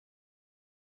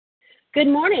Good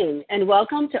morning and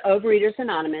welcome to Overeaters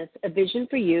Anonymous, a Vision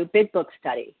for You Big Book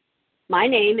Study. My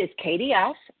name is Katie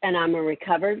F. and I'm a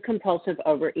recovered compulsive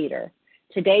overeater.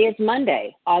 Today is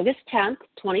Monday, August 10th,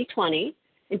 2020,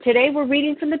 and today we're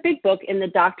reading from the Big Book in the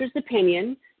Doctor's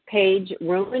Opinion, page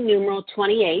Roman numeral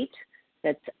 28,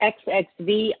 that's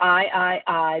xxviii,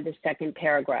 the second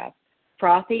paragraph,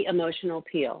 Frothy Emotional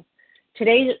Appeal.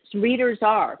 Today's readers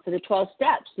are, for the 12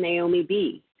 Steps, Naomi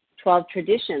B., 12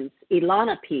 Traditions,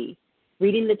 Ilana P.,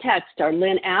 reading the text are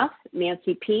Lynn F.,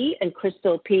 Nancy P., and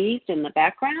Crystal P. in the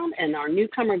background, and our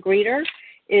newcomer greeter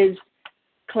is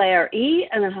Claire E.,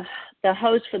 and the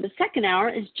host for the second hour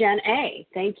is Jen A.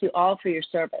 Thank you all for your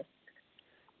service.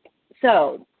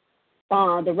 So,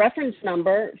 the reference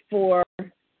number for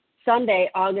Sunday,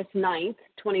 August 9th,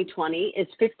 2020 is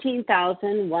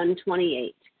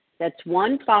 15,128. That's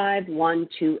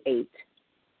 15128.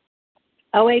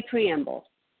 OA Preamble.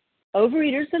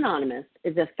 Overeaters Anonymous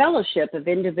is a fellowship of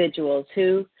individuals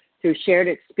who, through shared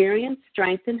experience,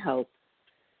 strength, and hope,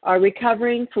 are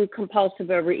recovering from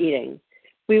compulsive overeating.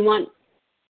 There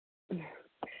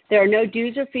are no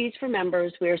dues or fees for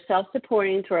members. We are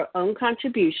self-supporting through our own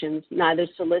contributions, neither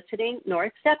soliciting nor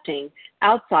accepting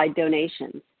outside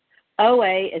donations.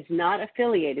 OA is not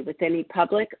affiliated with any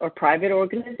public or private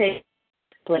organization,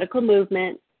 political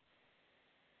movement,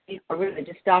 or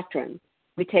religious doctrine.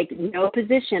 We take no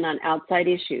position on outside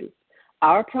issues.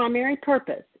 Our primary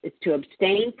purpose is to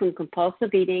abstain from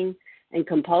compulsive eating and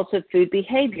compulsive food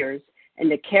behaviors and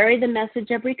to carry the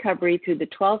message of recovery through the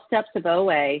 12 steps of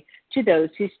OA to those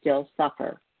who still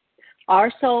suffer.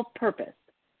 Our sole purpose.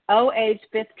 OA's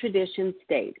fifth tradition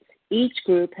states, each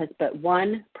group has but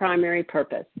one primary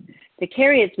purpose, to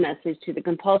carry its message to the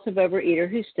compulsive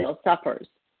overeater who still suffers.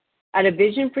 At a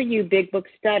Vision for You Big Book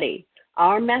Study,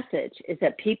 our message is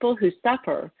that people who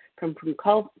suffer from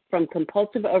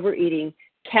compulsive overeating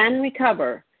can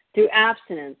recover through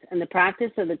abstinence and the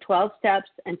practice of the 12 steps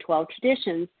and 12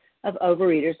 traditions of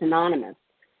Overeaters Anonymous.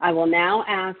 I will now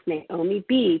ask Naomi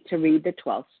B. to read the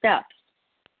 12 steps.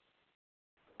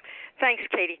 Thanks,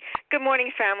 Katie. Good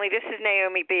morning, family. This is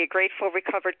Naomi B., a grateful,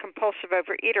 recovered, compulsive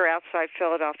overeater outside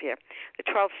Philadelphia. The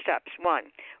 12 steps. 1.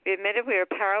 We admitted we are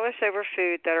powerless over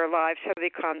food, that our lives have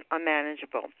become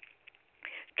unmanageable.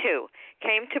 2.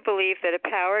 Came to believe that a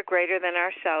power greater than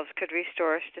ourselves could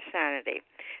restore us to sanity.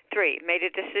 3. Made a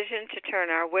decision to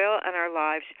turn our will and our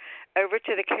lives over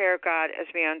to the care of God as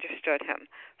we understood Him.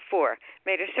 4.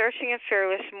 Made a searching and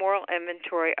fearless moral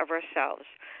inventory of ourselves.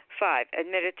 5.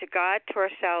 Admitted to God, to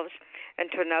ourselves, and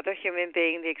to another human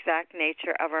being the exact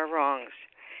nature of our wrongs.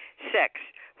 6.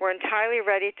 We're entirely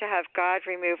ready to have God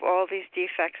remove all these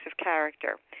defects of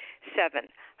character. 7.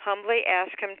 Humbly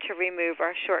ask Him to remove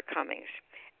our shortcomings.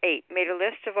 8. Made a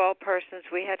list of all persons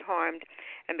we had harmed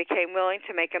and became willing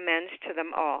to make amends to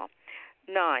them all.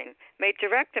 9. Made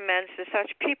direct amends to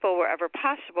such people wherever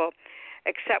possible,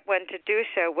 except when to do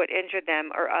so would injure them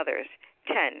or others.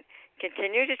 10.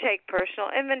 Continue to take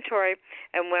personal inventory,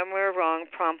 and when we were wrong,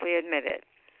 promptly admit it.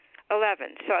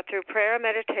 11. Sought through prayer and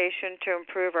meditation to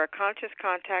improve our conscious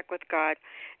contact with God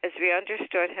as we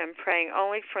understood Him, praying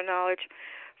only for knowledge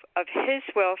of His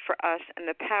will for us and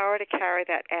the power to carry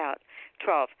that out.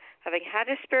 12. Having had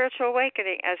a spiritual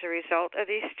awakening as a result of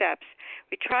these steps,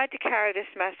 we tried to carry this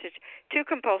message to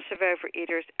compulsive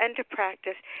overeaters and to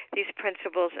practice these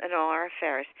principles in all our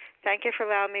affairs. Thank you for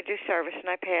allowing me to do service, and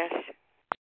I pass.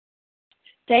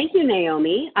 Thank you,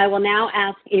 Naomi. I will now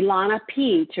ask Ilana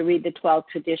P. to read the 12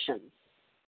 traditions.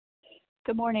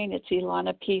 Good morning. It's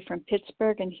Ilana P. from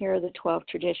Pittsburgh, and here are the 12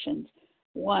 traditions.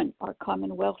 1. Our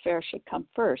common welfare should come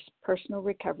first. Personal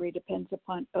recovery depends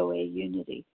upon OA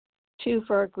unity. 2.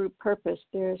 For our group purpose,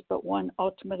 there is but one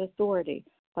ultimate authority,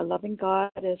 a loving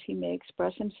God as He may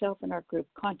express Himself in our group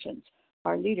conscience.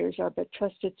 Our leaders are but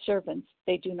trusted servants.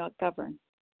 They do not govern.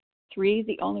 3.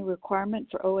 The only requirement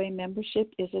for OA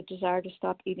membership is a desire to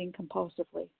stop eating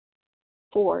compulsively.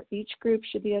 4. Each group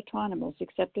should be autonomous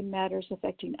except in matters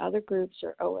affecting other groups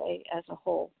or OA as a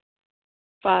whole.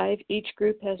 5. Each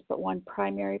group has but one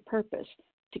primary purpose,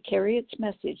 to carry its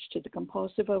message to the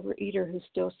compulsive overeater who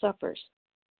still suffers.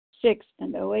 6.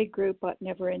 An OA group ought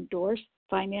never endorse,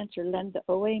 finance, or lend the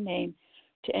OA name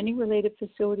to any related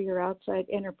facility or outside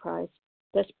enterprise,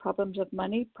 lest problems of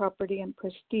money, property, and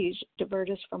prestige divert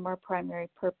us from our primary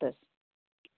purpose.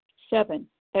 7.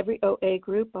 Every OA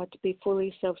group ought to be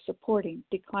fully self-supporting,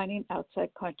 declining outside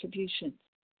contributions.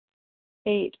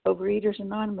 8. Overeaters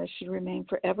Anonymous should remain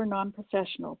forever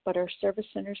non-professional, but our service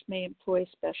centers may employ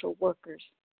special workers.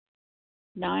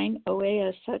 9. OA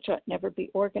as such ought never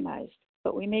be organized,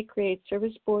 but we may create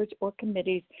service boards or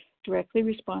committees directly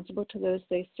responsible to those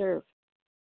they serve.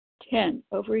 10.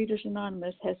 Overeaters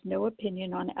Anonymous has no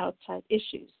opinion on outside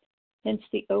issues. Hence,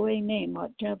 the OA name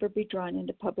ought never be drawn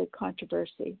into public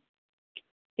controversy.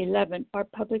 11. Our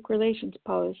public relations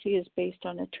policy is based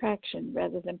on attraction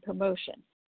rather than promotion.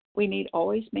 We need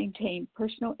always maintain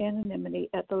personal anonymity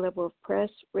at the level of press,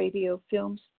 radio,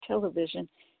 films, television,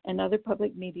 and other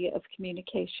public media of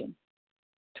communication.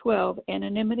 12.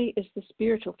 Anonymity is the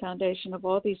spiritual foundation of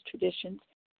all these traditions,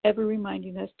 ever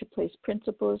reminding us to place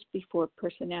principles before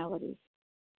personalities.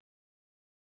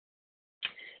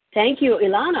 Thank you,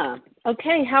 Ilana.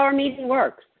 Okay, how our meeting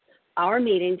works. Our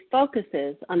meeting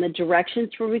focuses on the directions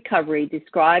for recovery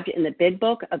described in the Big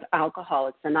Book of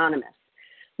Alcoholics Anonymous.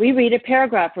 We read a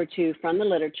paragraph or two from the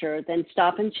literature, then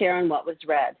stop and share on what was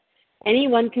read.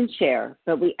 Anyone can share,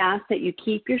 but we ask that you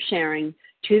keep your sharing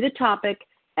to the topic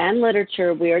and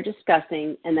literature we are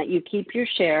discussing, and that you keep your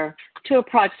share to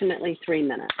approximately 3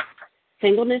 minutes.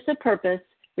 Singleness of purpose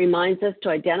reminds us to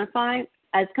identify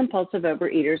as compulsive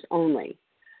overeaters only.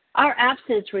 Our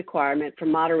abstinence requirement for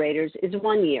moderators is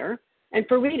 1 year, and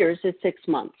for readers is 6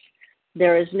 months.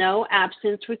 There is no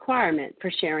abstinence requirement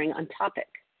for sharing on topic.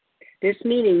 This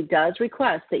meeting does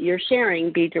request that your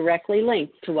sharing be directly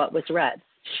linked to what was read.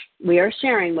 We are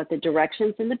sharing what the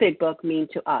directions in the Big Book mean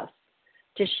to us.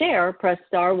 To share, press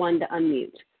 *1 to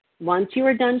unmute. Once you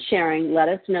are done sharing, let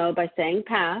us know by saying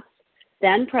pass,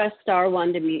 then press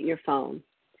 *1 to mute your phone.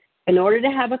 In order to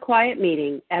have a quiet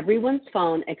meeting, everyone's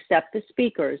phone except the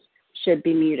speaker's should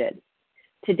be muted.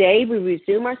 Today, we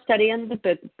resume our study on the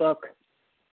Big Book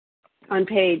on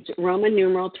page Roman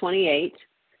numeral 28,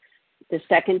 the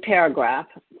second paragraph,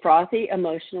 frothy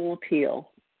emotional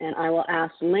appeal. And I will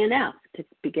ask Lynn F. to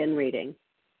begin reading.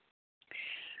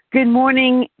 Good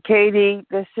morning, Katie.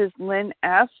 This is Lynn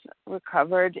F.,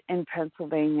 recovered in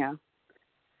Pennsylvania.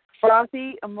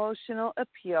 Frothy emotional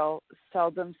appeal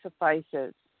seldom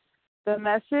suffices. The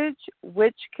message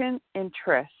which can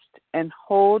interest and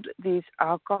hold these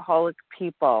alcoholic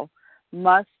people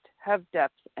must have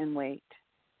depth and weight.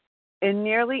 In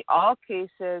nearly all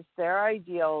cases, their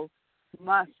ideals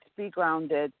must be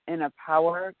grounded in a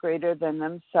power greater than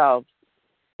themselves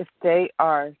if they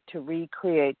are to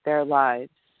recreate their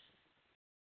lives.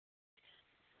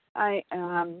 I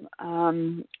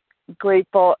am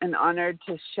grateful and honored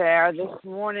to share this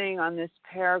morning on this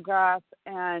paragraph,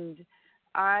 and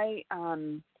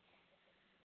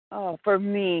for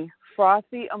me,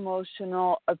 frothy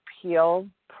emotional appeal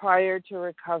prior to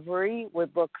recovery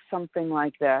would look something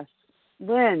like this.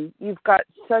 Lynn, you've got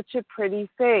such a pretty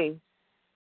face.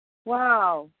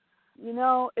 Wow. You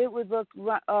know, it would look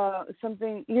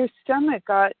something, your stomach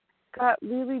got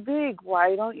really big.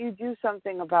 Why don't you do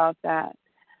something about that?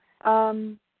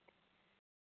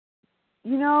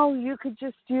 You know, you could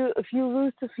just do, if you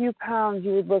lose a few pounds,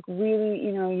 you would look really,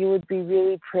 you would be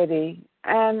really pretty.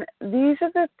 And these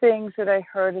are the things that I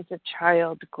heard as a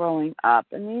child growing up,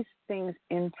 and these things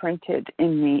imprinted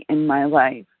in me in my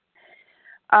life.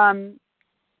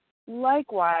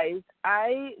 Likewise,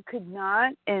 I could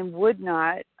not and would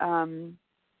not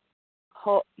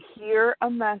hear a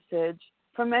message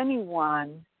from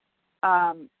anyone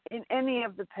in any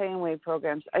of the Pay and Wait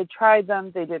programs. I tried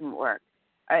them; they didn't work.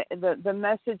 The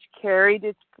message carried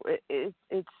its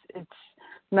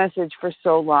message for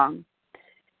so long.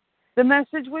 The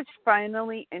message which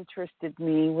finally interested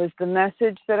me was the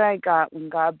message that I got when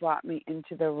God brought me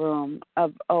into the room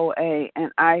of OA,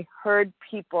 and I heard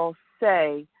people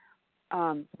say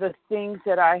the things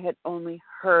that I had only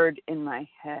heard in my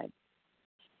head.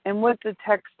 And what the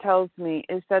text tells me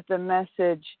is that the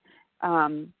message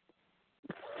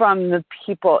from the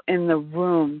people in the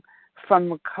room,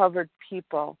 from recovered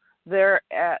people, the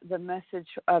message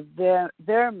of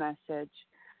their message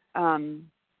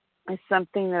is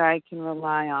something that I can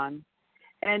rely on.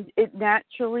 And it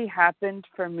naturally happened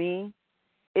for me.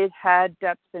 It had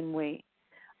depth and weight.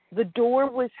 The door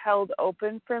was held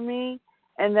open for me,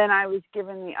 and then I was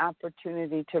given the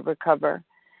opportunity to recover.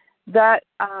 That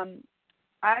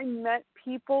I met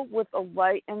people with a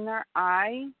light in their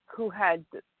eye who had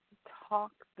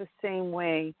talked the same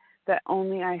way that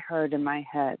only I heard in my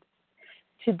head.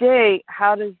 Today,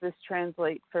 how does this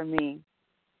translate for me?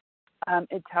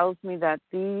 It tells me that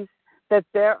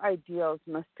their ideals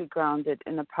must be grounded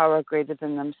in a power greater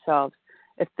than themselves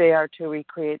if they are to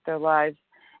recreate their lives.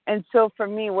 And so for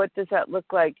me, what does that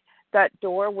look like? That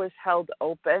door was held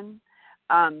open.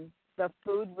 The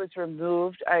food was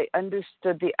removed. I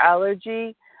understood the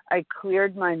allergy. I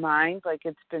cleared my mind, like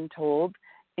it's been told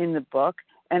in the book,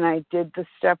 and I did the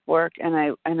step work, and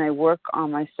I work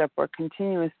on my step work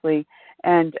continuously,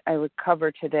 and I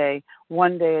recover today,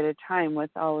 one day at a time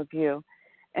with all of you.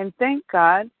 And thank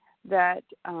God that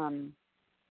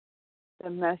the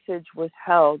message was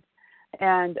held.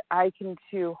 And I can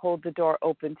too hold the door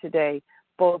open today,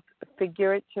 both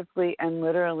figuratively and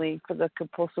literally, for the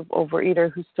compulsive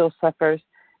overeater who still suffers.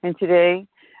 And today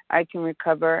I can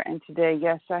recover. And today,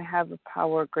 yes, I have a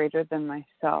power greater than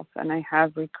myself, and I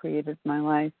have recreated my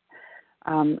life.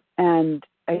 And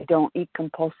I don't eat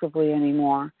compulsively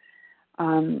anymore.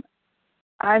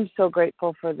 I'm so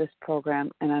grateful for this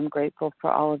program, and I'm grateful for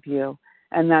all of you.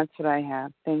 And that's what I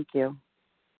have. Thank you.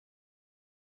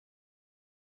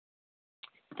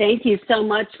 Thank you so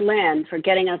much, Lynn, for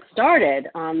getting us started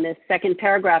on this second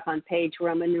paragraph on page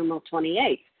Roman numeral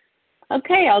 28.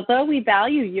 Okay, although we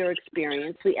value your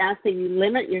experience, we ask that you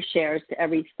limit your shares to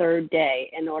every third day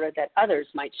in order that others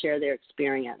might share their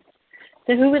experience.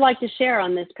 So who would like to share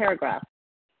on this paragraph?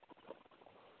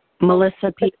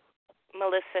 Melissa P.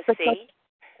 Melissa C.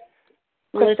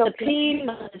 Melissa P.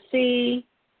 Melissa C.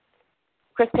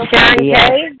 Crystal Sharon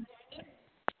K.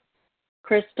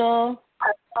 Crystal.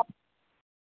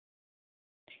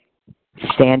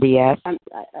 Sandy S.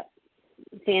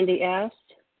 Sandy S.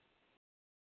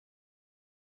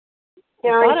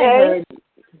 Sharon K. I heard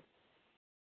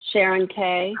Sharon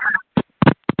K.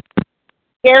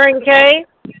 Sharon K.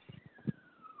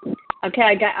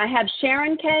 Okay, I have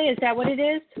Sharon K. Is that what it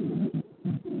is?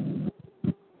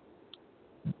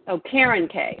 Oh, Karen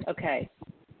K. Okay.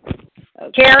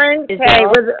 Karen Is K.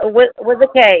 With a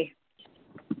K.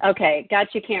 Okay,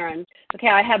 gotcha, Karen. Okay,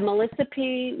 I have Melissa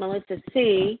P. Melissa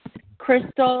C.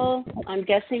 Crystal. I'm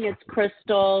guessing it's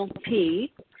Crystal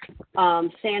P.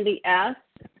 Sandy S.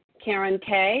 Karen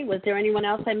K. Was there anyone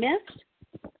else I missed?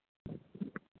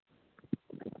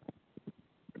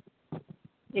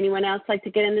 Anyone else like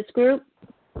to get in this group?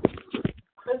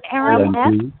 Aaron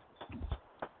S.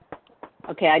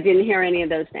 Okay, I didn't hear any of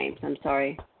those names. I'm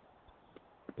sorry.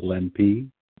 Len P.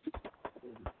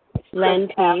 Len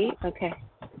P. Okay.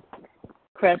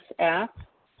 Chris F.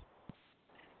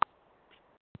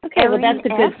 Okay, well, that's a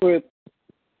good group.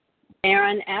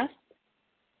 Aaron S.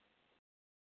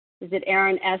 Is it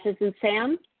Aaron S. as in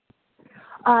Sam?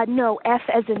 No, F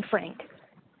as in Frank.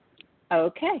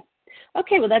 Okay.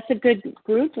 Okay, well, that's a good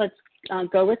group. Let's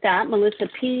go with that. Melissa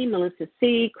P., Melissa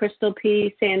C., Crystal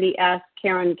P., Sandy S.,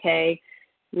 Karen K.,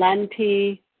 Len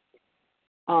P.,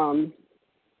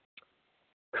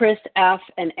 Chris F.,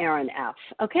 and Aaron F.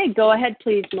 Okay, go ahead,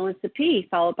 please, Melissa P.,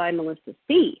 followed by Melissa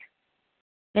C.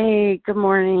 Hey, good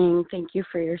morning. Thank you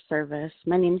for your service.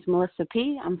 My name's Melissa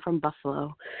P. I'm from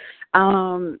Buffalo.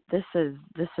 This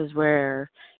is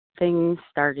where things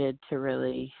started to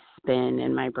really spin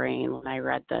in my brain when I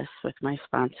read this with my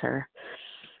sponsor.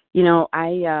 You know,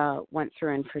 I went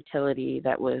through infertility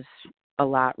that was a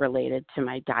lot related to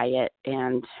my diet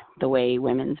and the way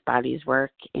women's bodies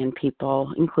work, and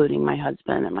people, including my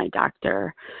husband and my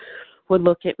doctor, would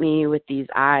look at me with these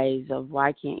eyes of,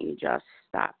 why can't you just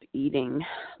stop eating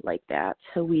like that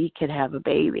so we could have a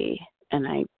baby? And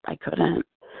I couldn't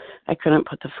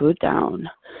put the food down.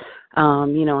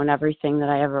 And everything that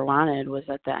I ever wanted was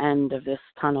at the end of this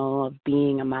tunnel of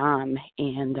being a mom,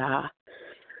 and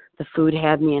the food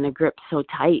had me in a grip so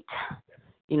tight.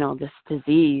 This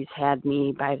disease had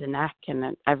me by the neck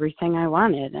and everything I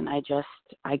wanted, and I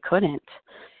couldn't.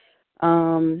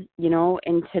 And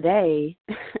today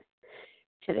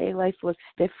life looks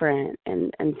different,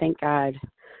 and thank God,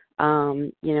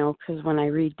 because when I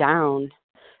read down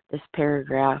this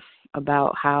paragraph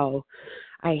about how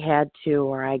I had to,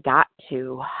 or I got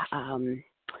to,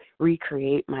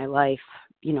 recreate my life,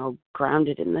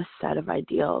 grounded in this set of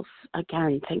ideals.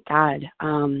 Again, thank God.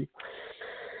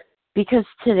 Because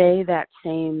today that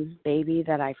same baby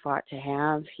that I fought to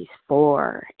have, he's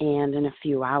 4, and in a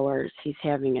few hours he's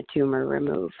having a tumor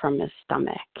removed from his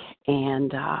stomach.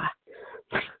 And a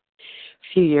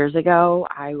few years ago,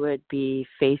 I would be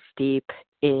face deep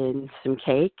in some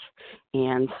cake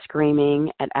and screaming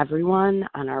at everyone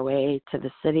on our way to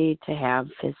the city to have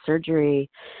his surgery.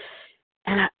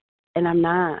 And I'm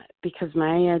not, because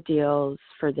my ideals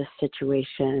for this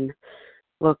situation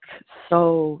look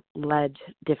so led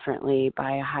differently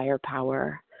by a higher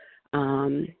power,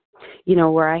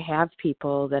 where I have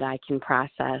people that I can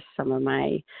process some of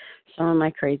my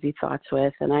crazy thoughts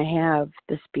with, and I have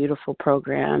this beautiful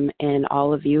program and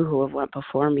all of you who have went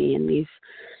before me in these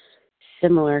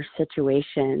similar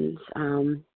situations,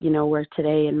 where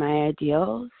today in my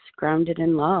ideals, grounded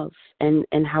in love,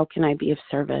 and how can I be of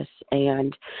service,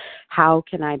 and how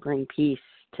can I bring peace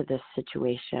to this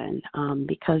situation,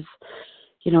 because,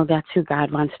 that's who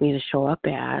God wants me to show up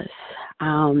as,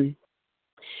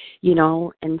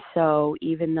 and so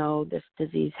even though this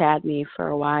disease had me for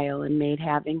a while and made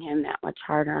having him that much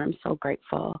harder, I'm so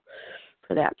grateful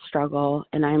for that struggle,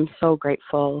 and I'm so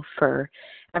grateful for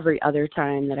every other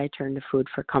time that I turn to food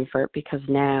for comfort, because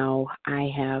now I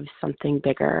have something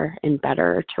bigger and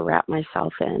better to wrap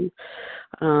myself in.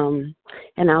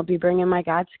 And I'll be bringing my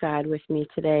God's God with me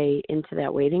today into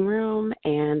that waiting room,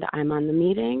 and I'm on the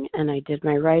meeting, and I did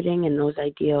my writing, and those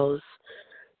ideals,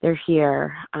 they're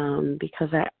here because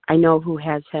I know who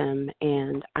has him,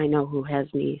 and I know who has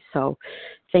me. So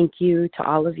thank you to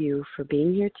all of you for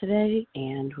being here today,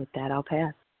 and with that, I'll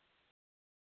pass.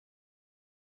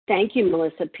 Thank you,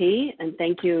 Melissa P., and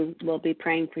thank you. We'll be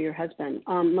praying for your husband.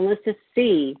 Melissa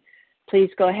C., please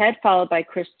go ahead, followed by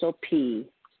Crystal P.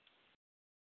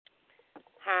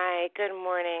 Hi, good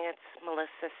morning. It's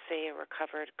Melissa C., a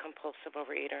recovered compulsive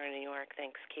overeater in New York.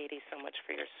 Thanks, Katie, so much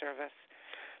for your service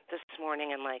this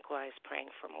morning, and likewise praying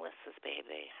for Melissa's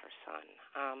baby, her son.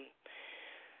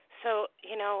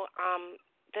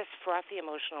 This frothy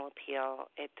emotional appeal,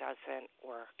 it doesn't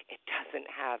work. It doesn't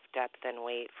have depth and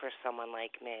weight for someone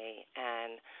like me.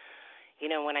 And,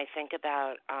 when I think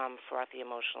about frothy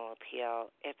emotional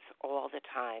appeal, it's all the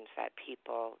times that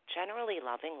people, generally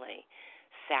lovingly,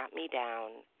 sat me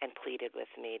down and pleaded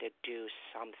with me to do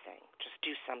something. Just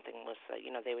do something, Melissa.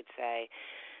 They would say,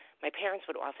 my parents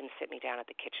would often sit me down at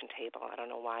the kitchen table. I don't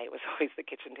know why it was always the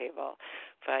kitchen table,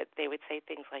 but they would say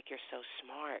things like, you're so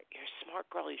smart. You're a smart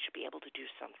girl. You should be able to do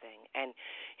something. And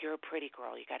you're a pretty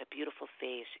girl. You got a beautiful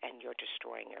face, and you're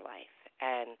destroying your life.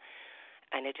 And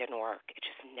it didn't work. It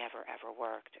just never, ever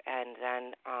worked. And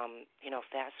then,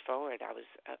 fast forward, I was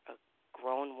a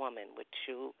grown woman with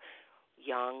two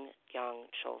young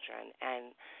children,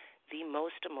 and the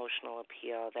most emotional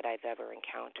appeal that I've ever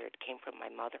encountered came from my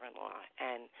mother-in-law,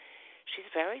 and she's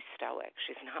very stoic.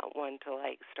 She's not one to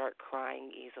start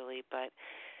crying easily, but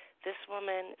this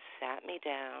woman sat me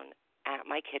down at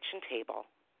my kitchen table,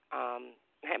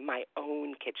 at my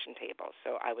own kitchen table.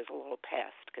 So I was a little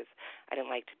pissed because I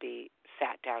didn't like to be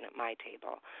sat down at my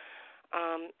table.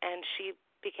 And she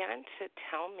began to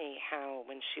tell me how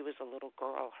when she was a little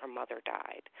girl, her mother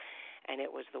died. And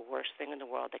it was the worst thing in the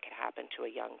world that could happen to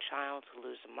a young child, to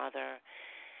lose a mother.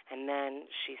 And then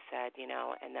she said,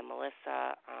 and then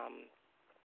Melissa,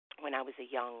 when I was a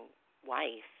young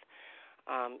wife,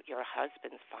 your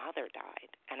husband's father died,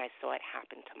 and I saw it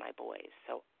happen to my boys.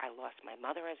 So I lost my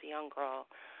mother as a young girl.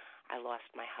 I lost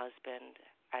my husband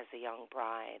as a young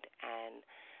bride, and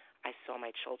I saw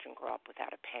my children grow up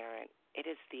without a parent. It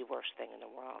is the worst thing in the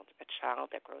world. A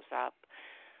child that grows up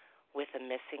with a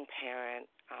missing parent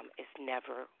is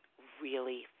never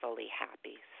really fully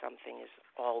happy. Something is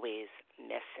always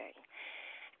missing.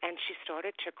 And she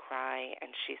started to cry,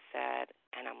 and she said,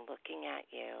 and I'm looking at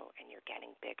you, and you're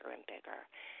getting bigger and bigger,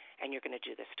 and you're going to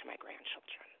do this to my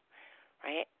grandchildren,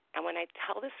 right? And when I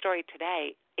tell this story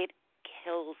today, it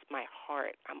kills my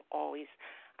heart.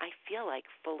 I feel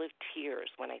like full of tears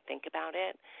when I think about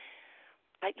it.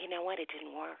 But you know what? It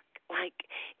didn't work.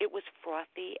 It was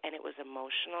frothy, and it was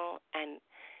emotional, and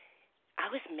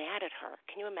I was mad at her.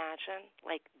 Can you imagine?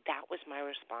 That was my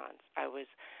response. I was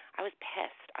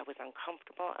pissed. I was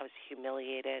uncomfortable. I was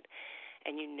humiliated.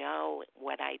 And you know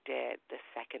what I did the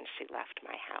second she left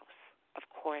my house. Of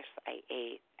course I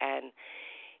ate. And,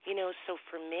 so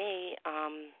for me,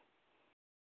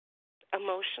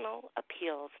 emotional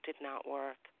appeals did not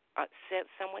work.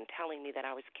 Someone telling me that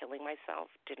I was killing myself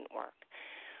didn't work.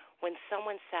 When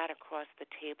someone sat across the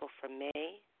table from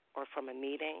me or from a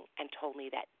meeting and told me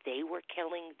that they were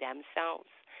killing themselves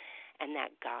and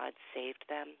that God saved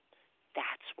them,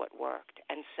 that's what worked.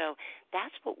 And so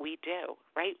that's what we do,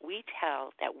 right? We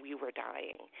tell that we were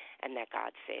dying and that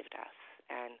God saved us.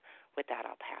 And with that,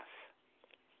 I'll pass.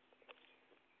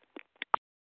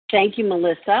 Thank you,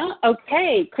 Melissa.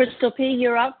 Okay, Crystal P.,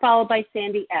 you're up, followed by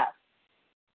Sandy F.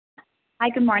 Hi,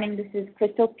 good morning. This is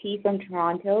Crystal P. from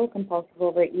Toronto, compulsive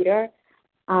overeater.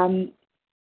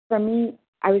 For me,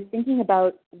 I was thinking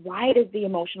about why does the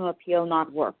emotional appeal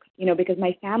not work? Because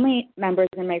my family members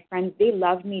and my friends, they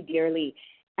loved me dearly.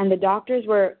 And the doctors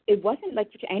it wasn't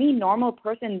like to any normal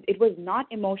person, it was not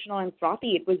emotional and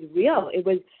frothy. It was real. It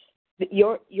was,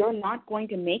 you're not going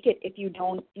to make it if you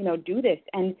don't, do this.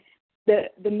 And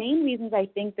the main reasons I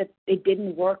think that it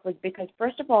didn't work was because,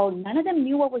 first of all, none of them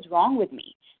knew what was wrong with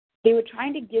me. They were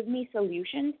trying to give me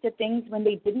solutions to things when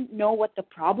they didn't know what the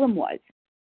problem was.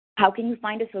 How can you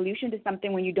find a solution to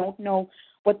something when you don't know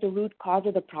what the root cause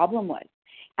of the problem was?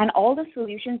 And all the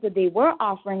solutions that they were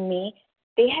offering me,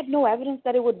 they had no evidence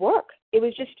that it would work. It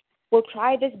was just, well,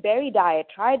 try this berry diet,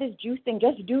 try this juice thing,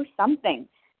 just do something.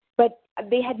 But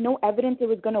they had no evidence it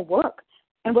was going to work.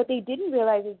 And what they didn't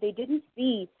realize is they didn't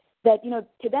see that,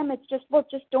 to them it's just, well,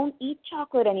 just don't eat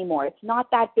chocolate anymore. It's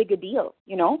not that big a deal,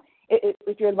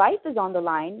 If your life is on the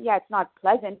line, yeah, it's not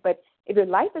pleasant, but if your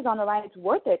life is on the line, it's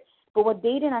worth it. But what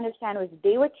they didn't understand was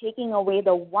they were taking away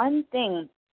the one thing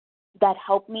that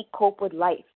helped me cope with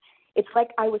life. It's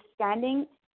like I was standing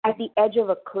at the edge of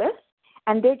a cliff,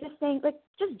 and they're just saying, like,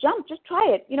 just jump, just try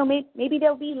it. Maybe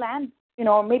there'll be land,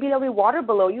 maybe there'll be water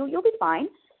below you. You'll be fine.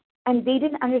 And they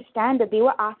didn't understand that they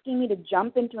were asking me to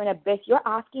jump into an abyss. You're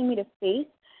asking me to face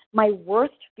my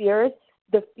worst fears,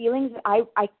 the feelings that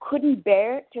I couldn't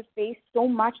bear to face so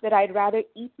much that I'd rather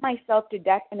eat myself to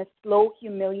death in a slow,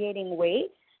 humiliating way.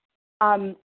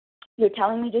 You're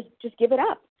telling me just give it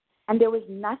up. And there was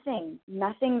nothing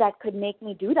that could make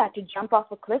me do that, to jump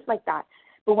off a cliff like that.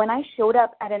 But when I showed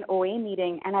up at an OA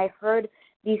meeting and I heard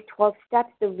these 12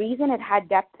 steps, the reason it had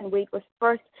depth and weight was,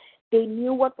 first, they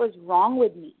knew what was wrong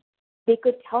with me. They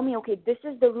could tell me, okay, this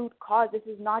is the root cause. This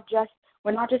is not just,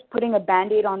 we're not just putting a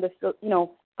Band-Aid on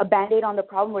a Band-Aid on the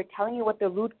problem. We're telling you what the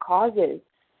root cause is.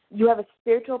 You have a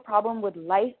spiritual problem with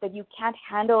life, that you can't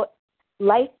handle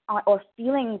life or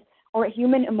feelings or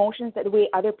human emotions the way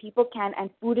other people can, and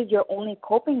food is your only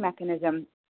coping mechanism.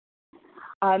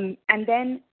 And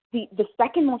then the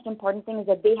second most important thing is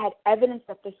that they had evidence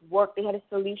that this worked. They had a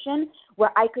solution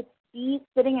where I could see,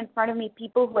 sitting in front of me,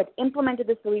 people who had implemented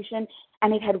the solution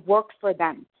and it had worked for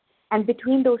them. And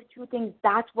between those two things,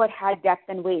 that's what had depth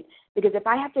and weight. Because if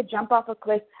I have to jump off a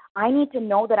cliff, I need to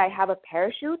know that I have a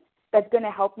parachute that's going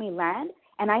to help me land,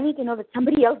 and I need to know that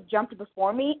somebody else jumped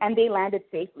before me and they landed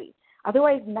safely.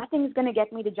 Otherwise, nothing's going to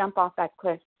get me to jump off that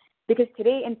cliff. Because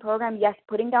today in program, yes,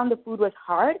 putting down the food was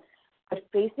hard, but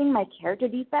facing my character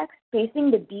defects,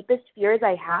 facing the deepest fears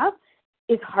I have,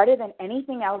 is harder than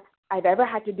anything else I've ever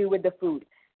had to do with the food.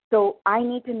 So I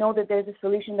need to know that there's a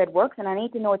solution that works, and I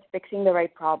need to know it's fixing the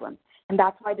right problem. And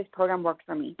that's why this program works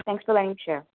for me. Thanks for letting me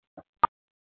share.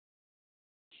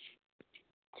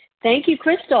 Thank you,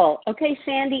 Crystal. Okay,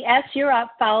 Sandy S., you're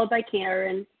up, followed by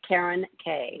Karen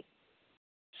K.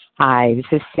 Hi, this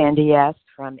is Sandy S.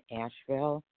 from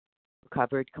Asheville,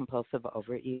 recovered compulsive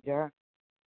overeater.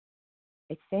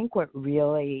 I think what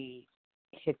really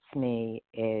hits me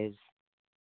is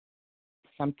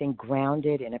something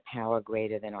grounded in a power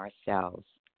greater than ourselves,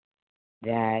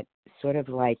 that sort of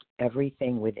like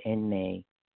everything within me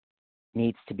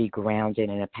needs to be grounded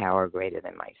in a power greater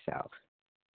than myself.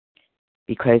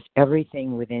 Because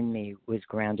everything within me was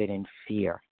grounded in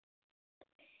fear.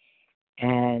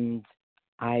 And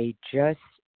I just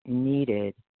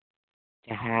needed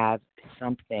to have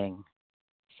something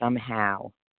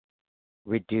somehow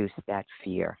reduce that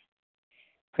fear.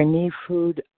 For me,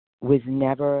 food was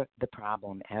never the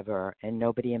problem, ever, and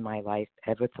nobody in my life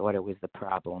ever thought it was the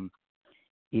problem.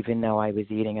 Even though I was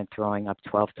eating and throwing up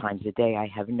 12 times a day, I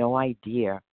have no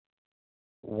idea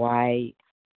why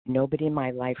nobody in my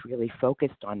life really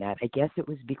focused on that. I guess it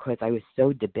was because I was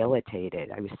so debilitated.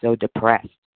 I was so depressed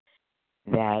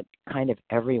that kind of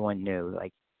everyone knew,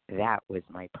 like, that was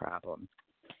my problem.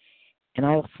 And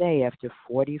I'll say, after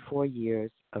 44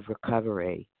 years of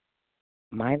recovery,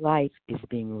 my life is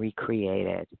being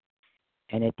recreated.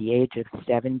 And at the age of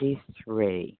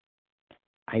 73,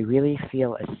 I really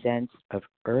feel a sense of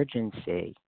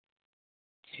urgency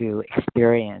to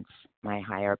experience my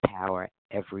higher power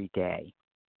every day.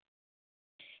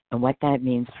 And what that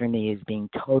means for me is being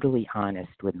totally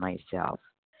honest with myself,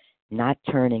 not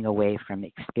turning away from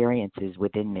experiences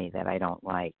within me that I don't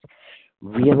like,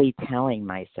 really telling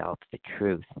myself the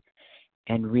truth,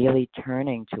 and really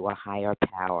turning to a higher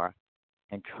power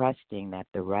and trusting that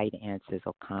the right answers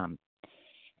will come.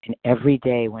 And every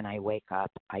day when I wake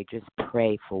up, I just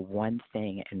pray for one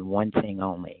thing and one thing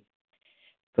only,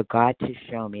 for God to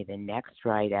show me the next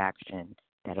right action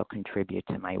that'll contribute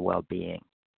to my well-being.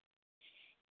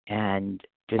 And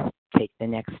just take the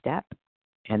next step.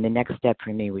 And the next step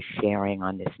for me was sharing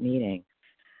on this meeting,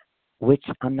 which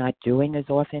I'm not doing as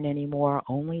often anymore,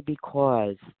 only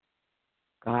because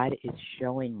God is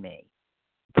showing me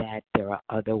that there are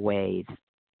other ways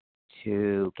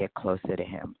to get closer to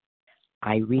Him.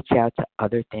 I reach out to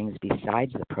other things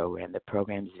besides the program. The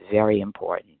program is very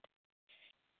important.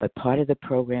 But part of the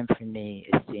program for me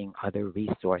is seeing other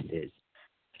resources,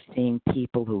 seeing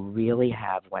people who really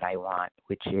have what I want,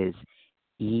 which is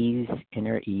ease,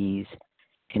 inner ease,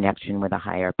 connection with a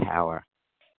higher power,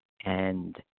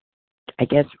 and I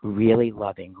guess really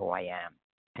loving who I am,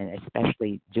 and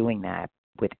especially doing that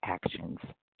with actions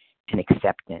and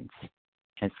acceptance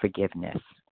and forgiveness.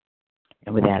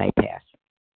 And with that, I pass.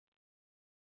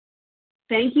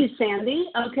 Thank you, Sandy.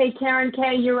 Okay, Karen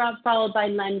K., you're up, followed by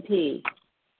Len P.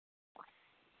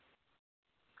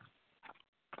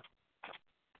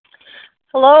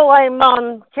 Hello,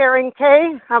 I'm Karen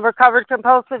K. I'm a recovered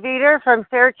compulsive eater from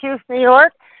Syracuse, New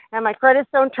York. and my credits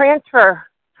don't transfer.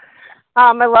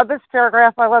 I love this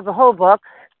paragraph. I love the whole book.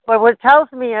 But what it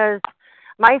tells me is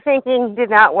my thinking did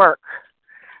not work.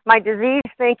 My disease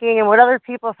thinking and what other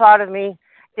people thought of me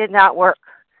did not work.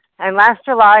 And last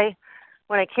July,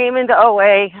 when I came into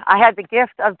OA, I had the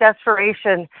gift of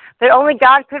desperation that only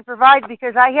God could provide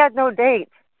because I had no date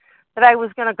that I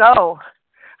was going to go.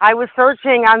 I was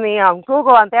searching on the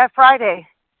Google on that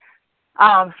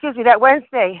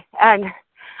Wednesday, and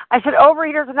I said,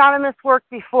 Overeaters Anonymous worked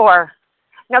before.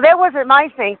 Now, that wasn't my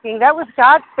thinking. That was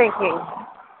God's thinking.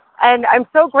 And I'm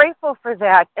so grateful for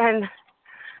that. And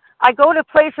I go to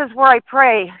places where I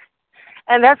pray,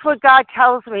 and that's what God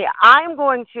tells me. I'm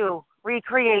going to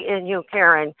recreate in you,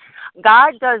 Karen.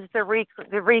 God does the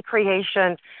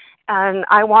recreation, and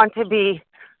I want to be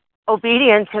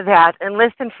obedient to that and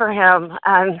listen for him.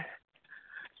 And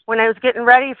when I was getting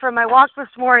ready for my walk this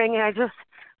morning, and I just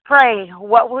pray,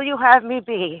 what will you have me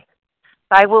be?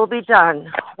 Thy will be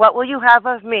done. What will you have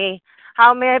of me?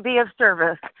 How may I be of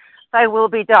service? Thy will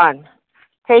be done.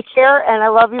 Take care, and I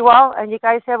love you all, and you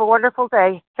guys have a wonderful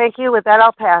day. Thank you. With that,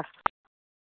 I'll pass.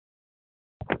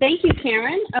 Thank you,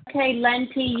 Karen. Okay, Len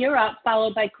P., you're up,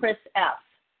 followed by Chris F.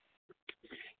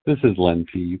 This is Len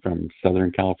P. from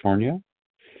Southern California.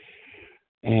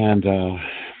 And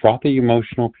frothy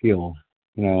emotional appeal.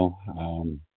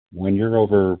 When you're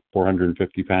over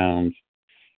 450 pounds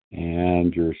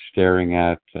and you're staring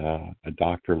at a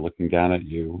doctor looking down at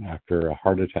you after a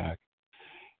heart attack,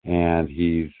 and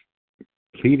he's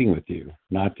pleading with you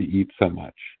not to eat so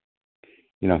much,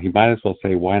 he might as well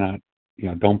say, why not,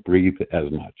 don't breathe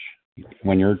as much.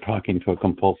 When you're talking to a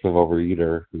compulsive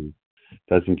overeater who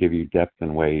doesn't give you depth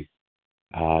and weight,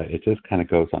 it just kind of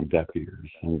goes on deaf ears.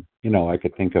 And, I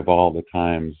could think of all the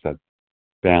times that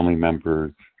family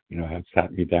members, have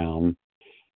sat me down,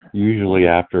 usually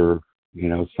after,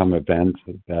 some event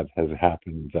that has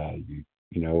happened,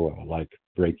 like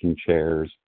breaking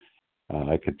chairs.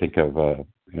 I could think of,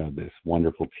 this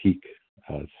wonderful teak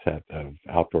set of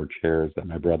outdoor chairs that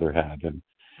my brother had. And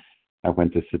I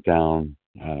went to sit down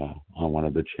on one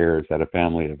of the chairs at a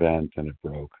family event, and it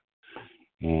broke.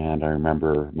 And I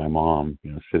remember my mom,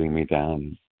 sitting me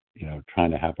down,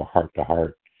 trying to have a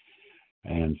heart-to-heart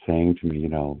and saying to me,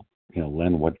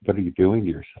 Len, what are you doing to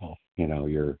yourself?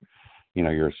 You're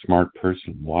a smart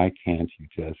person. Why can't you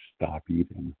just stop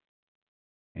eating?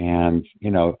 And,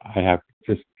 I have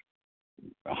just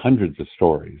hundreds of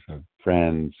stories of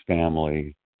friends,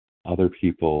 family, other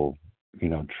people,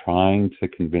 trying to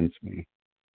convince me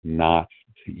not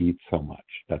to eat so much,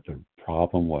 that the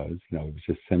problem was, it was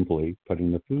just simply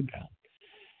putting the food down.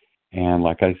 And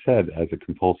like I said, as a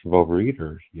compulsive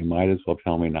overeater, you might as well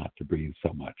tell me not to breathe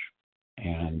so much.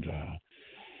 And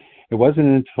it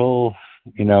wasn't until,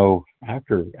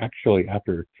 after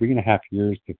 3.5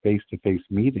 years of face-to-face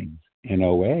meetings in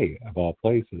OA, of all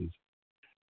places,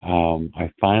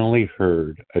 I finally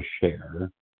heard a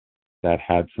share that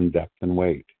had some depth and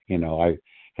weight. I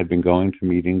had been going to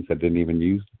meetings that didn't even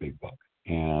use the big book.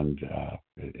 And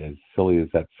as silly as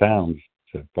that sounds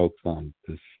to folks on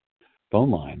this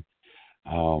phone line,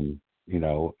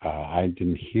 I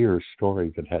didn't hear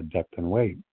stories that had depth and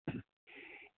weight.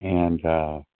 And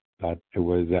but it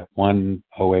was at one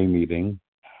OA meeting,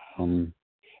 and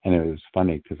it was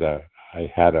funny because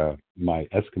I had my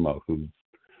Eskimo who,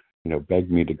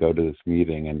 begged me to go to this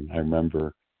meeting. And I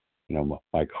remember,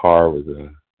 my car was a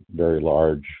very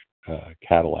large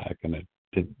Cadillac, and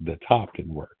the top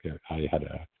didn't work. I had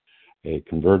a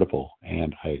convertible,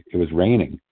 and it was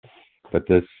raining, but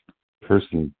this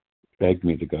person begged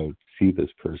me to go see this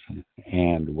person.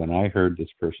 And when I heard this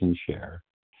person share,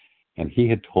 and he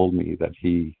had told me that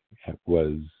he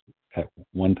was at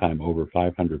one time over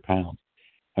 500 pounds.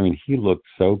 I mean, he looked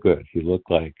so good. He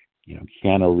looked like,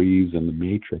 Keanu Reeves in The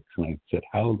Matrix. And I said,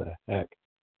 how the heck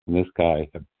can this guy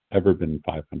have ever been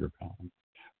 500 pounds?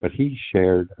 But he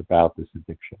shared about this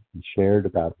addiction. He shared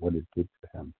about what it did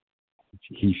to him.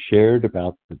 He shared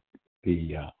about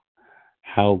the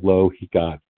how low he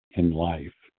got in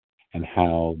life and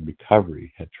how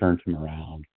recovery had turned him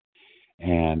around.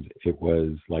 And it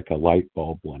was like a light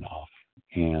bulb went off.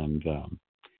 And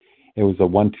it was a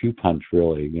 1-2 punch,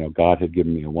 really. God had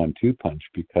given me a 1-2 punch,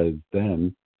 because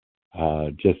then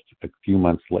just a few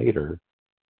months later,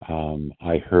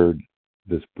 I heard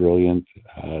this brilliant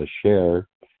share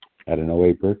at an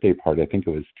OA birthday party. I think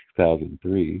it was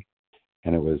 2003,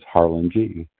 and it was Harlan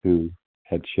G. who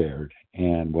had shared.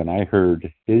 And when I heard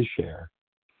his share,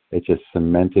 it just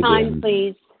cemented Time, in.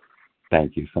 please.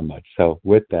 Thank you so much. So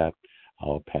with that,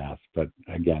 I'll pass. But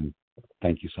again,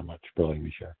 thank you so much for letting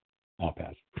me share. I'll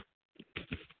pass.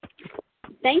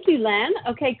 Thank you, Len.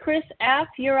 Okay, Chris F.,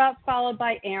 you're up, followed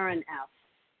by Aaron F.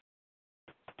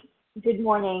 Good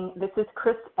morning. This is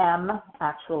Chris M.,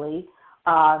 actually,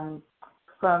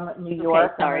 from New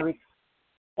York. Okay, sorry.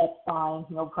 That's fine,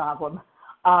 no problem.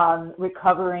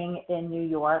 Recovering in New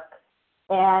York.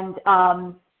 And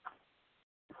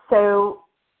so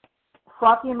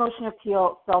frothy emotion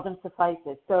appeal seldom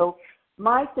suffices. So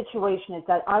my situation is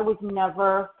that I was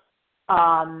never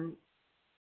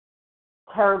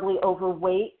terribly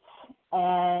overweight,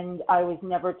 and I was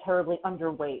never terribly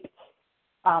underweight.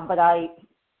 But I,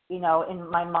 in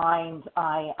my mind,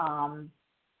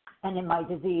 and in my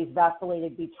disease,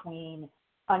 vacillated between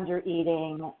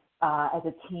undereating as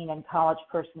a teen and college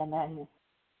person,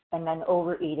 and then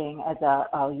overeating as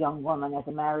a young woman, as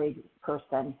a married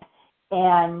person.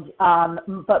 And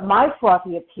but my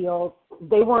frothy appeals,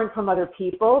 they weren't from other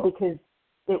people because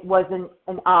it wasn't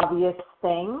an obvious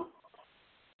thing.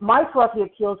 My frothy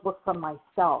appeals were from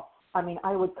myself. I mean,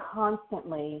 I would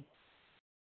constantly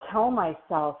tell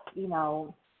myself,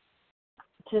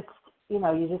 just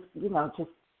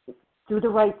do the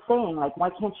right thing. Like, why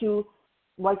can't you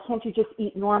just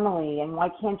eat normally? And why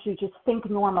can't you just think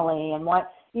normally? And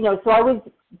so I was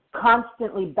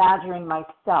constantly badgering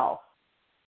myself.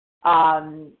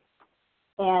 And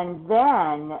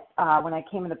then when I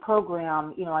came in the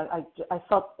program, I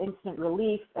felt instant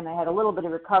relief, and I had a little bit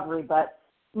of recovery, but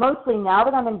mostly now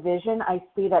that I'm in vision, I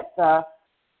see that I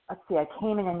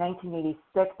came in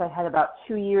 1986. I had about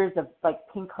 2 years of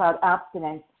pink cloud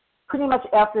abstinence. Pretty much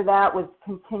after that was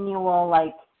continual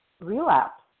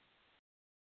relapse.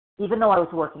 Even though I was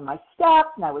working my steps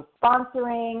and I was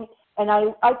sponsoring, and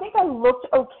I think I looked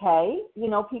okay.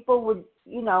 People would,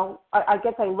 I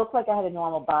guess I looked like I had a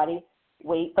normal body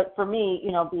weight, but for me,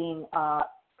 being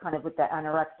kind of with the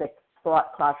anorexic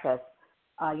thought process,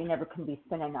 you never can be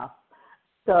thin enough.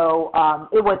 So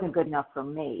it wasn't good enough for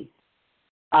me.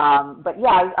 But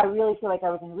yeah, I really feel like I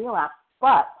was in relapse.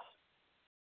 But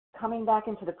coming back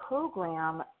into the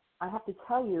program, I have to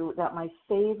tell you that my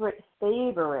favorite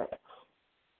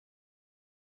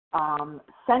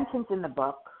sentence in the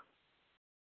book,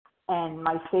 and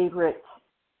my favorite,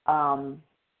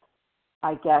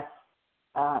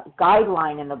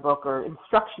 guideline in the book, or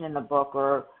instruction in the book,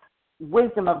 or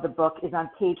wisdom of the book, is on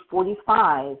page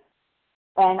 45.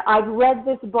 And I've read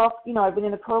this book, I've been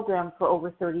in the program for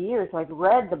over 30 years, so I've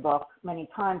read the book many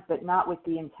times, but not with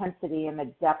the intensity and the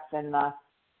depth and the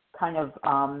kind of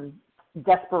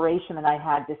desperation that I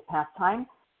had this past time.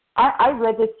 I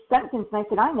read this sentence and I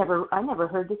said, I never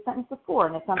heard this sentence before,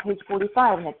 and it's on page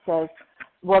 45, and it says,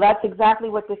 well, that's exactly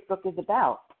what this book is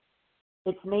about.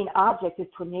 Its main object is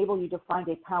to enable you to find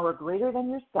a power greater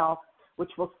than yourself,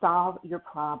 which will solve your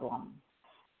problem.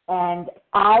 And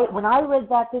when I read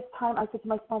that this time, I said to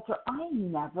my sponsor, I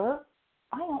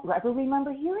don't ever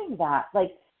remember hearing that.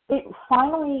 It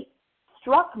finally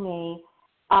struck me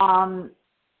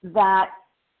that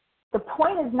the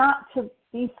point is not to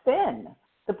be thin.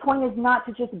 The point is not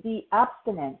to just be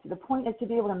abstinent. The point is to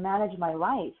be able to manage my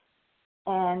life.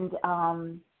 And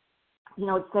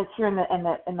it says here in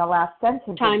the last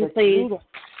sentence. Time, please.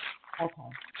 Okay.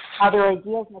 How their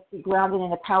ideals must be grounded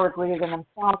in a power greater than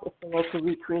themselves if they are to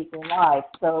recreate their lives.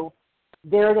 So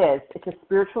there it is. It's a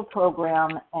spiritual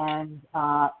program, and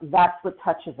that's what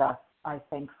touches us, I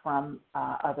think, from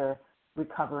other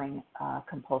recovering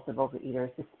compulsive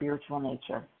overeaters, the spiritual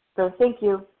nature. So thank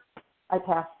you. I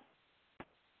pass.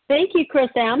 Thank you,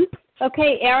 Chris M.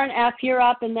 Okay, Aaron F., you're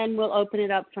up, and then we'll open it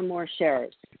up for more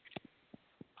shares.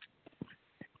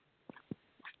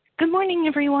 Good morning,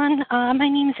 everyone. My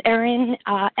name is Erin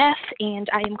F., and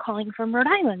I am calling from Rhode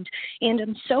Island. And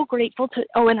I'm so grateful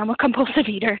and I'm a compulsive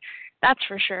eater, that's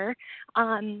for sure.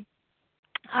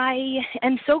 I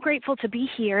am so grateful to be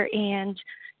here and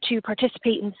to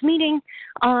participate in this meeting.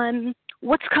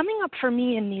 What's coming up for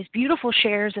me in these beautiful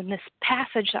shares in this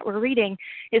passage that we're reading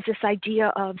is this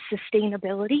idea of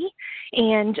sustainability.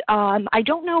 And I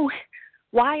don't know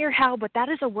why or how, but that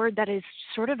is a word that is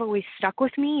sort of always stuck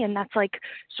with me, and that's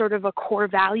sort of a core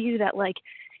value that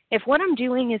if what I'm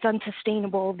doing is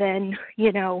unsustainable, then,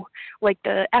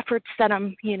 the efforts that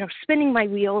I'm, spinning my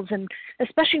wheels, and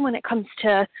especially when it comes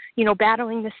to,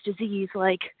 battling this disease,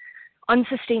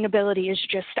 unsustainability is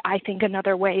just, I think,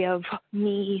 another way of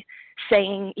me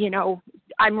saying,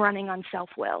 I'm running on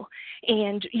self-will.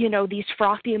 And, these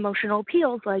frothy emotional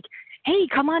appeals hey,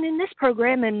 come on in this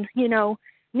program and,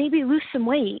 maybe lose some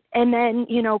weight. And then,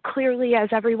 clearly, as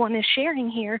everyone is sharing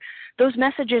here, those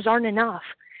messages aren't enough.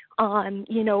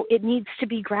 It needs to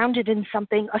be grounded in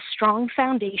something, a strong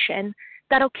foundation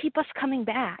that'll keep us coming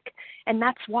back. And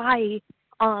that's why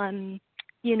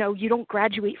you don't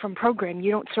graduate from program.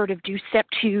 You don't sort of do step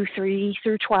 2, 3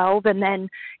 through 12 and then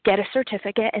get a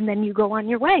certificate and then you go on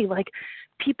your way. Like,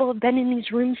 people have been in these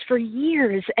rooms for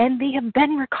years and they have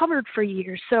been recovered for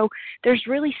years. So there's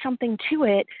really something to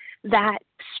it that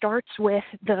starts with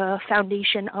the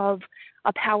foundation of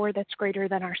a power that's greater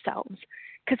than ourselves.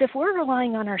 Because if we're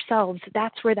relying on ourselves,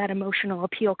 that's where that emotional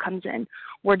appeal comes in.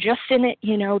 We're just in it,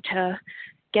 to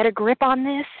get a grip on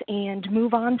this and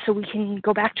move on so we can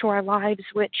go back to our lives,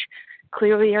 which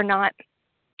clearly are not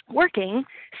working.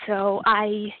 So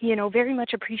I, very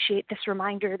much appreciate this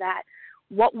reminder that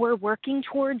what we're working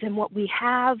towards and what we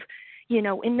have,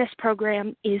 in this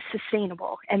program is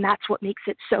sustainable. And that's what makes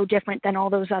it so different than all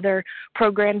those other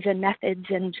programs and methods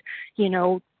and,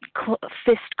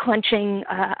 fist-clenching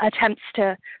attempts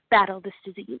to battle this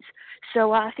disease.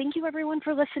 So thank you, everyone,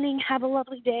 for listening. Have a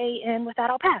lovely day. And with that,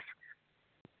 I'll pass.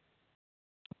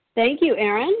 Thank you,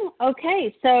 Erin.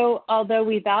 Okay, so although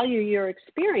we value your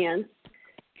experience,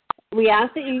 we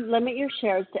ask that you limit your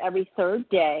shares to every third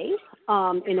day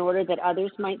in order that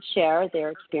others might share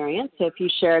their experience. So if you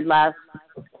shared last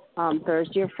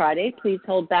Thursday or Friday, please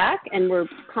hold back. And we're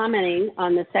commenting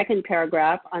on the second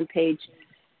paragraph on page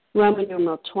Roman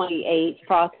numeral 28,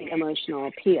 frothy emotional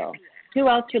appeal. Who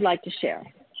else would like to share?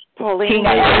 Pauline.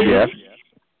 Yes.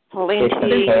 Pauline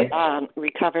T.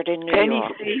 Recovered in New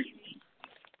York.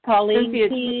 Pauline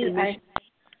T.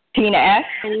 Tina S.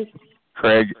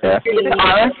 Craig F.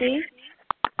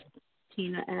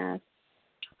 Tina S.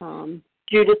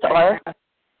 Judith R.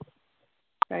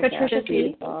 Patricia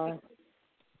C.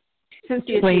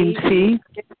 Cynthia Lane C.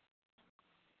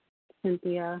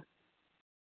 Cynthia.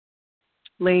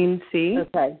 Lane C.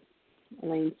 Okay.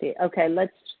 Lane C. Okay,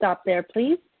 let's stop there,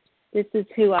 please. This is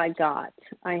who I got.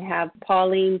 I have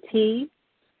Pauline T.,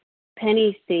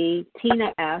 Penny C.,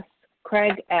 Tina S.,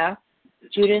 Craig F.,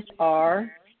 Judith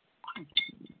R.,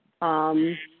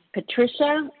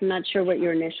 Patricia, I'm not sure what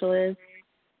your initial is,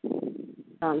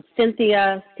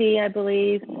 Cynthia C., I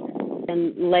believe,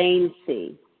 and Lane C.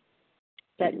 Is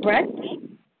that correct?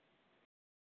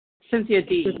 Cynthia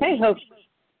D. Okay,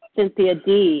 Cynthia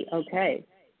D. Okay.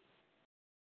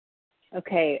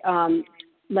 Okay,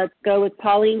 let's go with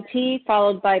Pauline T.,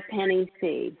 followed by Penny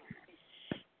C.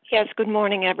 Yes, good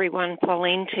morning, everyone.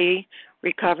 Pauline T.,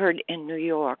 recovered in New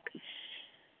York.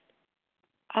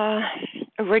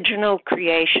 Original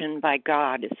creation by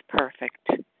God is perfect.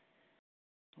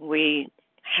 We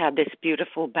had this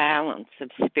beautiful balance of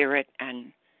spirit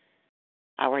and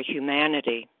our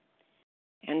humanity.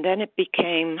 And then it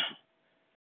became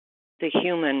the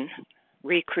human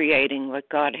recreating what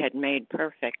God had made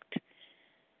perfect.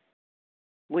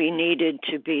 We needed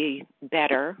to be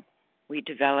better. We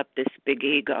developed this big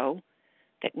ego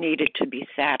that needed to be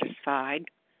satisfied.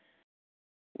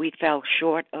 We fell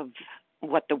short of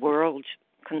what the world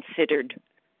considered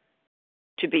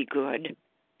to be good.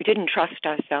 We didn't trust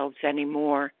ourselves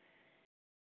anymore.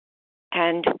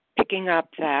 And picking up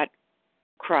that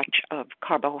crutch of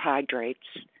carbohydrates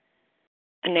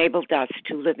enabled us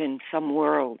to live in some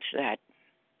world that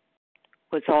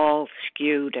was all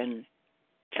skewed and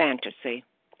fantasy.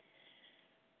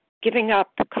 Giving up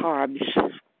the carbs,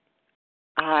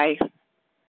 I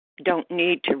don't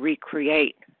need to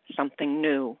recreate something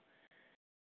new.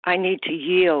 I need to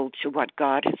yield to what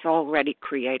God has already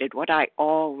created, what I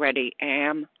already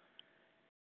am.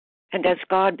 And as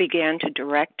God began to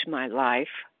direct my life,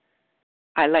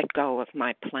 I let go of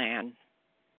my plan.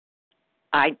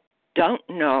 I don't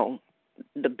know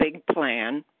the big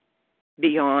plan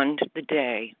beyond the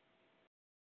day.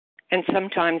 And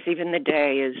sometimes even the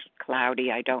day is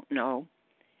cloudy, I don't know.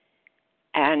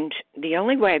 And the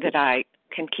only way that I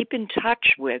can keep in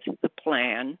touch with the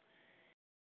plan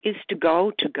is to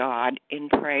go to God in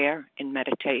prayer, in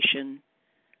meditation,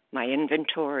 my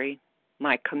inventory,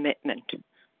 my commitment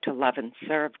to love and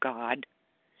serve God,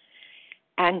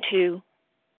 and to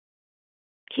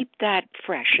keep that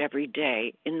fresh every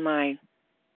day in my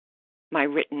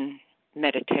written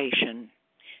meditation,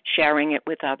 sharing it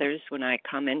with others when I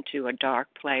come into a dark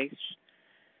place.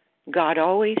 God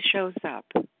always shows up.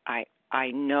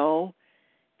 I know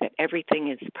that everything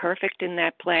is perfect in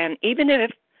that plan, even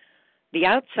if the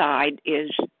outside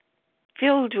is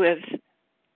filled with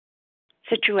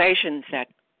situations that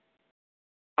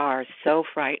are so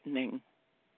frightening.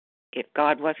 If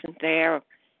God wasn't there, it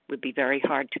would be very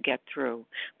hard to get through.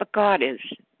 But God is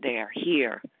there,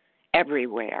 here,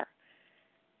 everywhere.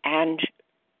 And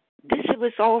this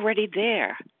was already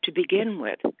there to begin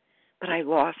with, but I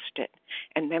lost it.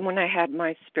 And then when I had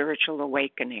my spiritual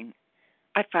awakening,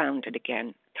 I found it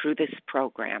again through this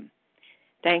program.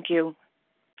 Thank you.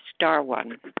 Star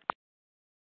one.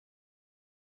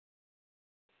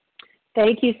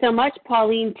 Thank you so much,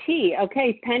 Pauline T.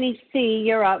 Okay, Penny C.,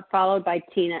 you're up, followed by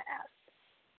Tina S.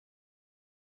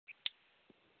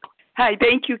 Hi,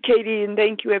 thank you, Katie, and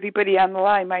thank you, everybody on the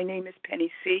line. My name is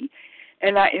Penny C.,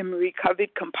 and I am a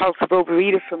recovered compulsive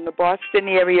overeater from the Boston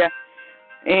area.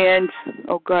 And,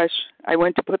 oh, gosh, I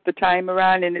went to put the timer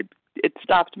on, and it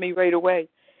stopped me right away.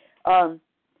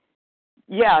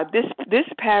 This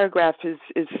paragraph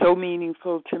is so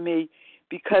meaningful to me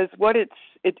because what it's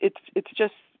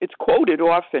quoted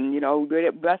often,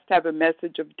 it must have a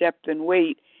message of depth and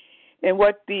weight. And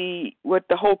what the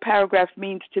whole paragraph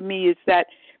means to me is that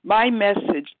my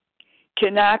message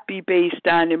cannot be based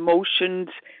on emotions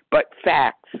but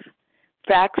facts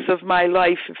of my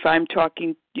life. If I'm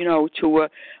talking, to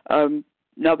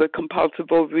another compulsive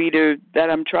overeater that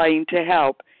I'm trying to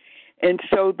help. And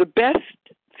so the best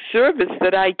service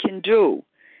that I can do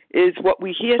is what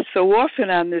we hear so often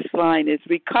on this line is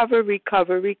recover,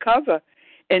 recover, recover,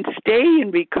 and stay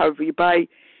in recovery by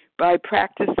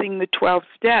practicing the 12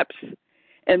 steps.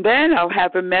 And then I'll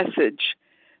have a message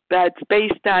that's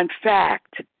based on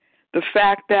fact, the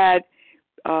fact that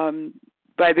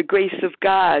by the grace of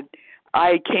God,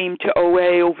 I came to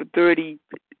OA over 30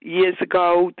 years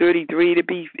ago, 33 to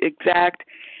be exact,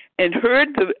 and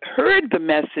heard the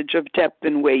message of depth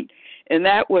and weight, and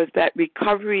that was that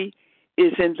recovery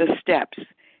is in the steps,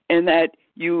 and that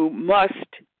you must,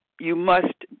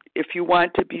 if you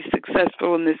want to be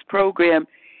successful in this program,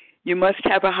 you must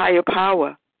have a higher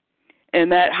power,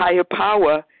 and that higher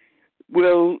power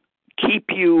will keep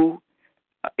you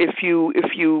if you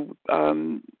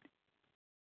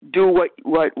do what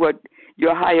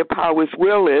your higher power's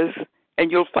will is, and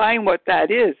you'll find what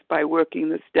that is by working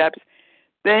the steps.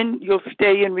 Then you'll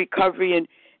stay in recovery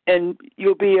and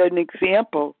you'll be an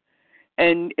example,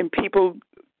 and people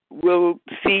will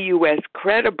see you as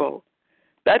credible.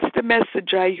 That's the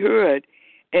message I heard,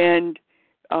 and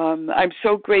I'm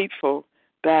so grateful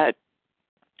that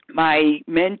my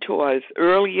mentors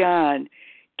early on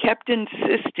kept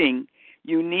insisting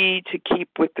you need to keep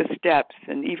with the steps.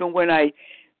 And even when I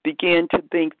began to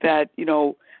think that,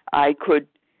 I could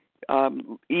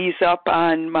ease up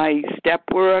on my step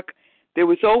work, there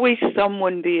was always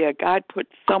someone there. God put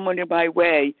someone in my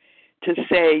way to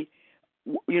say,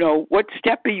 what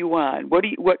step are you on?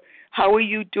 How are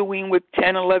you doing with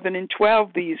 10, 11, and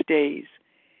 12 these days?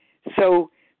 So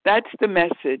that's the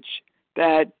message,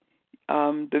 that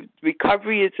the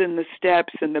recovery is in the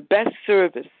steps, and the best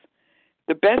service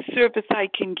I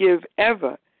can give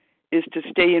ever is to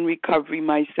stay in recovery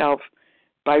myself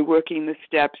by working the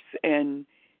steps and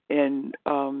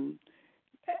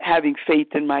having faith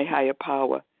in my higher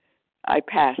power. I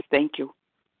pass. Thank you.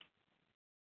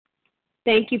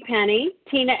 Thank you, Penny.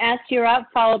 Tina S., you're up,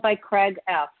 followed by Craig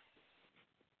F.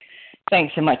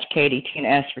 Thanks so much, Katie. Tina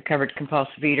S., recovered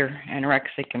compulsive eater,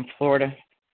 anorexic in Florida.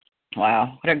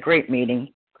 Wow, what a great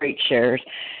meeting, great shares.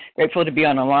 Grateful to be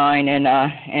on the line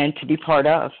and to be part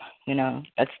of.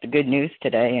 That's the good news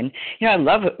today. And I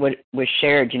love what was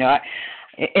shared.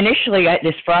 Initially,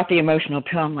 this frothy emotional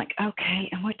pill, I'm like, okay,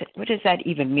 and what does that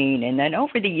even mean? And then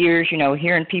over the years,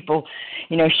 hearing people,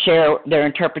 share their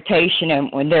interpretation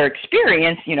and their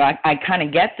experience, I kind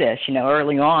of get this.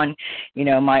 Early on,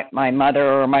 my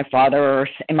mother or my father or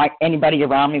anybody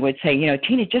around me would say,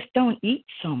 Tina, just don't eat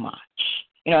so much.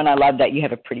 And I love that you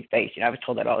have a pretty face. I was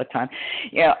told that all the time.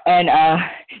 And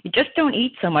you just don't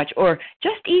eat so much, or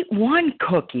just eat one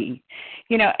cookie.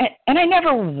 And I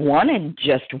never wanted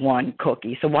just one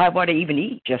cookie, so why would I even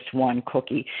eat just one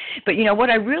cookie? But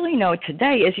what I really know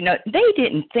today is, they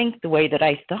didn't think the way that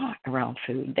I thought around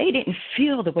food. They didn't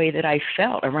feel the way that I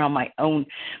felt around my own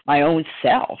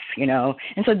self.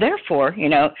 And so therefore,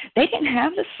 they didn't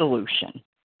have the solution.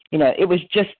 It was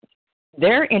just.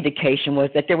 Their indication was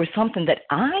that there was something that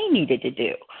I needed to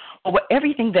do. Well,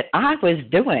 everything that I was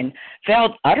doing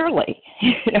failed utterly,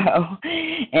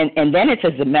 And then it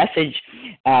says the message,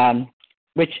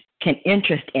 which can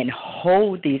interest and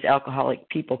hold these alcoholic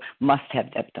people, must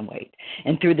have depth and weight.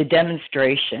 And through the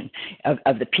demonstration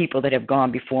of the people that have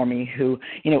gone before me who,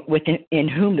 in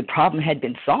whom the problem had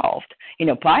been solved,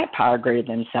 by a power greater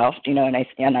than themselves,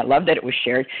 and I love that it was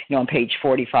shared, on page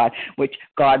 45, which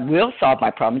God will solve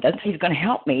my problem. It doesn't say he's going to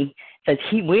help me. It says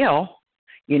he will,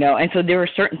 and so there are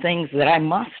certain things that I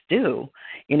must do,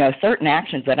 certain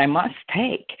actions that I must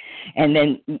take. And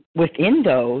then within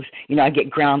those, I get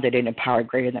grounded in a power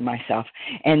greater than myself.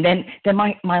 And then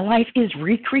my life is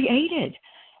recreated,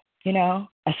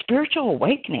 a spiritual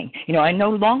awakening. I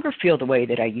no longer feel the way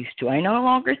that I used to. I no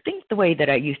longer think the way that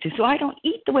I used to. So I don't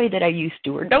eat the way that I used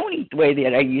to, or don't eat the way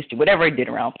that I used to, whatever I did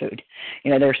around food.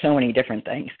 There's so many different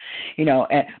things,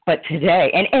 but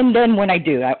today, and then when I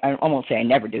do, I won't say I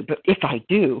never do, but if I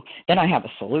do, then I have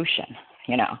a solution.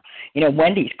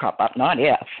 Wendy's crop up, not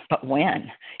if, but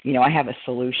when. I have a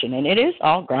solution, and it is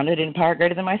all grounded in power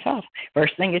greater than myself.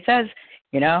 First thing it says,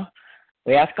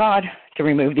 we ask God to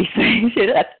remove these things.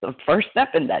 That's the first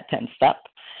step in that 10 step.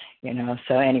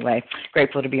 So anyway,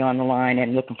 grateful to be on the line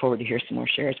and looking forward to hear some more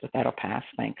shares. With that, I'll pass.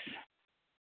 Thanks.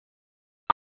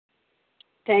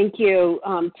 Thank you,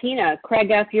 Tina. Craig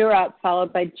F., you're up,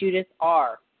 followed by Judith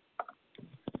R.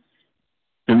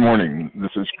 Good morning.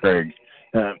 This is Craig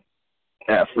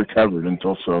F., recovered in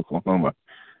Tulsa, Oklahoma.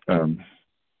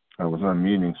 I was on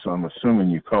meeting, so I'm assuming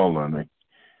you called on me.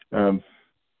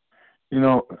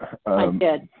 I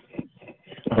did.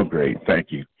 Oh, great.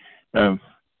 Thank you.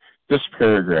 This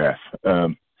paragraph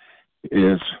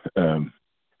is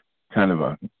kind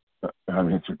of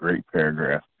it's a great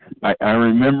paragraph. I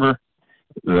remember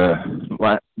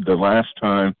the last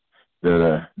time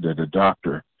that a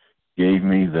doctor gave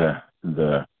me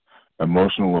the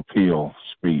emotional appeal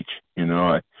speech.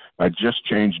 I just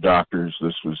changed doctors.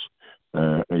 This was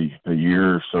a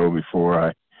year or so before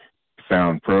I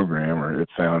found program, or it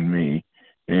found me,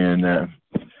 and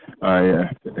I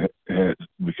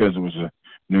because it was a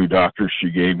new doctor, she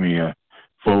gave me a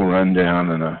full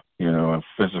rundown and a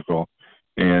physical,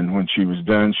 and when she was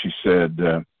done, she said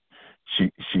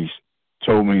she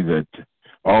told me that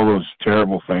all those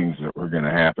terrible things that were going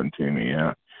to happen to me,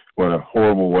 what a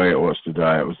horrible way it was to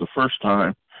die. It was the first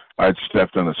time I'd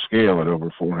stepped on a scale at over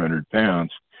 400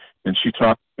 pounds, and she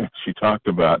talked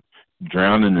about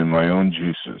drowning in my own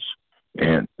juices.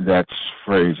 And that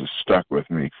phrase has stuck with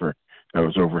me that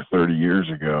was over 30 years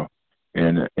ago,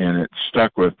 and it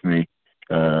stuck with me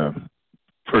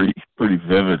pretty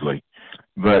vividly.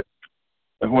 But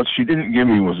what she didn't give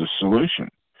me was a solution.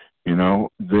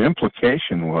 The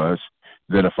implication was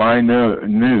that if I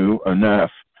knew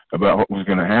enough about what was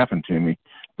going to happen to me,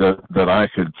 that I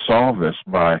could solve this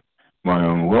by my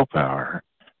own willpower.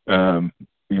 And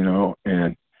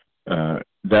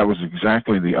that was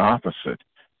exactly the opposite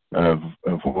of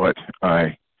what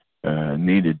I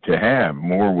needed to have.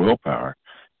 More willpower,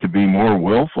 to be more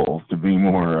willful, to be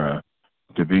more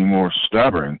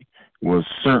stubborn was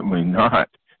certainly not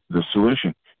the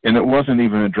solution, and it wasn't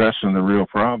even addressing the real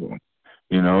problem.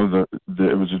 It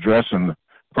was addressing the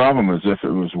problem as if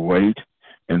it was weight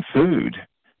and food,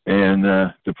 and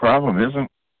the problem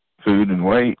isn't food and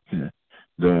weight.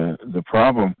 The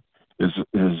problem is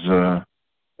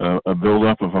a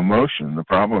buildup of emotion. The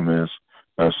problem is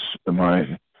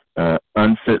my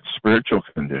unfit spiritual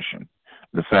condition,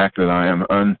 the fact that I am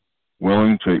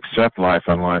unwilling to accept life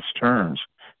on life's terms.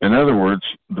 In other words,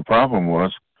 the problem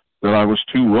was that I was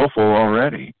too willful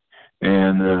already.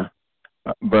 And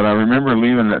but I remember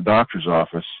leaving that doctor's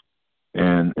office,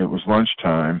 and it was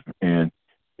lunchtime, and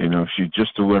she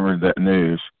just delivered that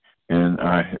news, and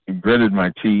I gritted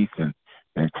my teeth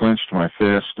and clenched my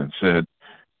fist and said,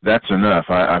 "That's enough.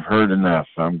 I've heard enough.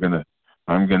 I'm gonna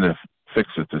fix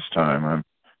it this time.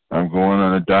 I'm going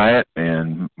on a diet,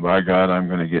 and by God, I'm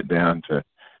going to get down to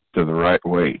the right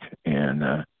weight, and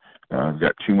I've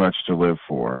got too much to live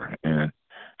for." And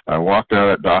I walked out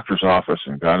of that doctor's office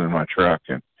and got in my truck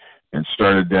and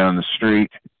started down the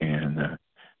street, and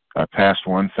I passed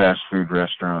one fast food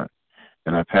restaurant,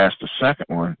 and I passed a second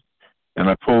one, and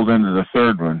I pulled into the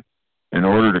third one and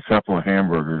ordered a couple of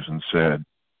hamburgers and said,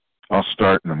 "I'll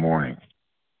start in the morning."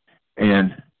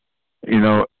 And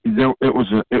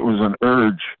it was an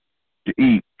urge to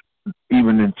eat,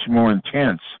 even more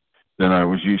intense than I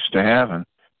was used to having,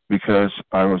 because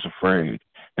I was afraid.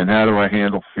 And how do I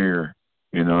handle fear?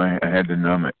 I had to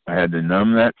numb it. I had to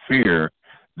numb that fear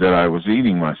that I was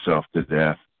eating myself to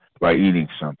death by eating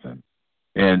something.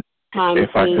 And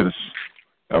if I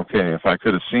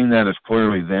could have seen that as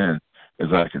clearly then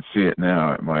as I could see it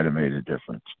now, it might have made a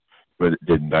difference. But it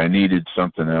didn't. I needed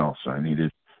something else. I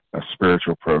needed a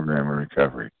spiritual program of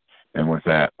recovery. And with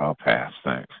that, I'll pass.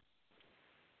 Thanks.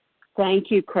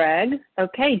 Thank you, Craig.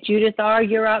 Okay, Judith R.,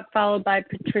 you're up, followed by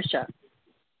Patricia.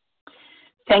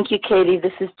 Thank you, Katie.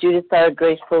 This is Judith R.,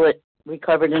 grateful,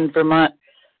 recovered in Vermont.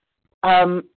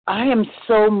 I am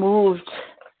so moved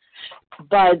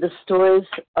by the stories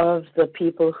of the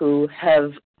people who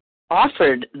have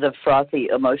offered the frothy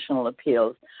emotional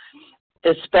appeals,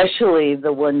 especially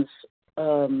the ones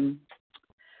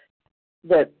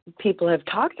that people have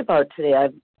talked about today.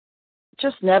 I've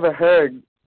just never heard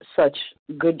such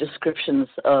good descriptions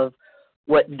of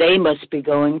what they must be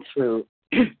going through.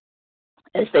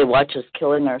 as they watch us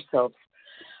killing ourselves.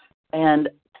 And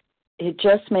it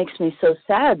just makes me so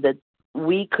sad that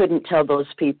we couldn't tell those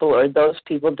people, or those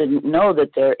people didn't know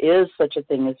that there is such a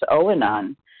thing as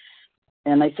O-Anon.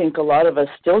 And I think a lot of us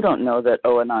still don't know that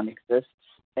O-Anon exists.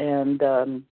 And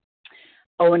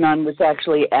O-Anon was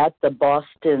actually at the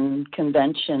Boston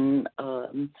convention,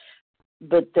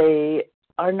 but they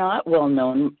are not well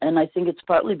known. And I think it's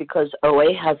partly because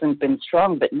OA hasn't been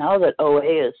strong. But now that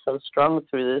OA is so strong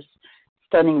through this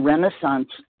stunning renaissance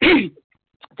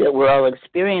that we're all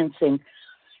experiencing,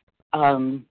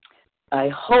 I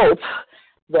hope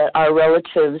that our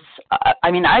relatives,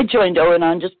 I joined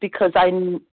O-Anon just because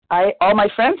all my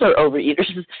friends are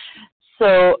overeaters.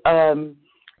 So,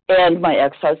 and my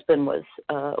ex-husband was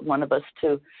one of us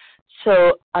too.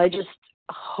 So I just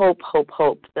hope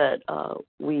that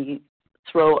we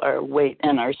throw our weight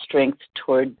and our strength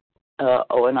toward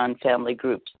O-Anon family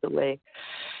groups the way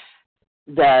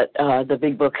that the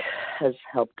Big Book has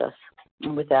helped us.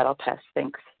 And with that, I'll pass.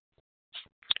 Thanks.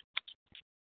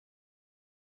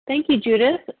 Thank you,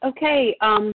 Judith. Okay,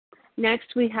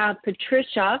 next we have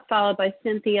Patricia, followed by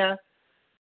Cynthia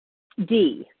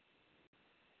D.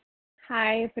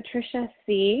 Hi, Patricia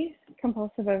C.,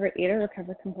 compulsive overeater,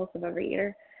 recovered compulsive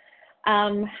overeater.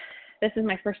 This is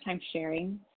my first time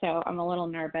sharing, so I'm a little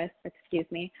nervous, excuse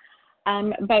me.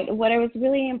 But what I was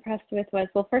really impressed with was,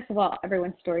 well, first of all,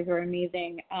 everyone's stories were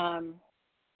amazing,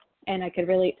 and I could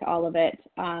relate to all of it.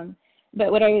 But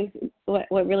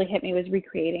what really hit me was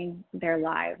recreating their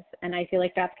lives. And I feel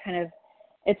like that's kind of,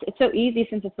 it's so easy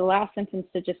since it's the last sentence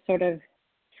to just sort of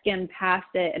skim past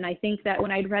it. And I think that when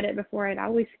I'd read it before, I'd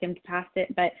always skimmed past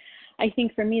it. But I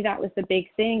think for me, that was the big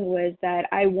thing, was that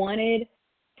I wanted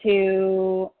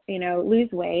to, lose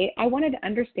weight. I wanted to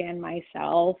understand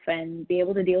myself and be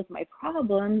able to deal with my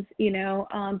problems,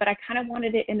 but I kind of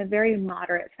wanted it in a very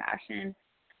moderate fashion.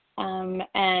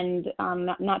 And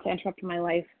not to interrupt my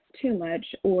life too much,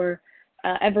 or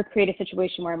ever create a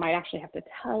situation where I might actually have to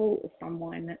tell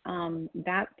someone.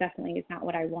 That definitely is not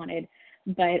what I wanted.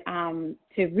 But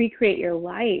to recreate your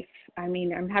life,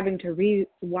 I'm having to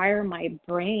rewire my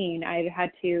brain. I've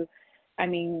had to,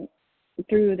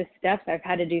 through the steps, I've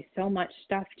had to do so much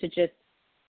stuff to just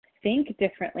think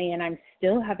differently, and I'm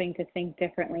still having to think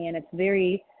differently, and it's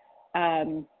very,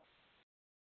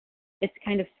 it's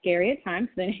kind of scary at times.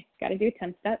 Then you've got to do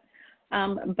 10 steps.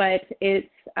 But it's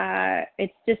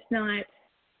just not,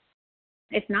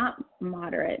 it's not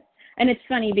moderate. And it's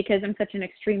funny because I'm such an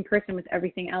extreme person with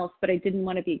everything else, but I didn't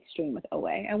want to be extreme with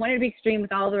OA. I wanted to be extreme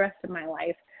with all the rest of my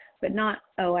life, but not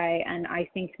OA. And I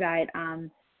think that,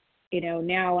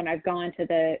 now when I've gone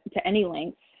to any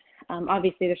lengths,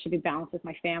 obviously there should be balance with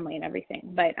my family and everything,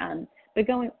 but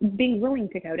being willing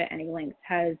to go to any lengths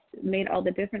has made all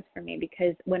the difference for me,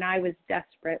 because when I was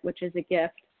desperate, which is a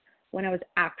gift, when I was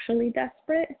actually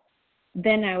desperate,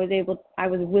 then I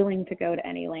was willing to go to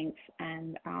any lengths,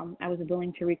 and I was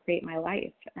willing to recreate my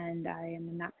life. And I am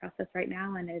in that process right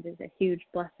now, and it is a huge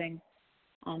blessing,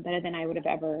 better than I would have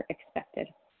ever expected.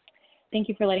 Thank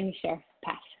you for letting me share.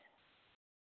 Pass.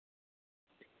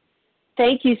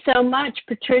 Thank you so much,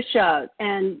 Patricia.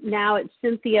 And now it's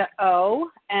Cynthia O.,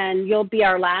 and you'll be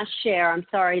our last share. I'm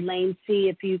sorry, Lane C.,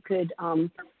 if you could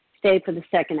stay for the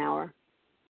second hour.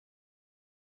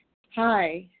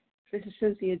 Hi, this is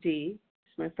Cynthia D.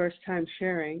 It's my first time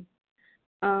sharing.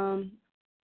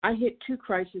 I hit 2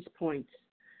 crisis points.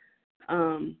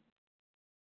 And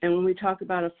when we talk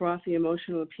about a frothy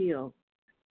emotional appeal,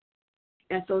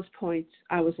 at those points,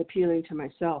 I was appealing to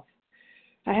myself.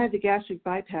 I had the gastric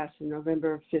bypass on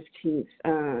November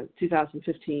 15th,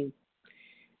 2015.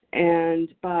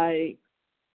 And by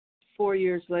 4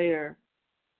 years later,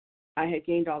 I had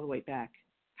gained all the weight back.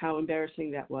 How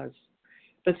embarrassing that was.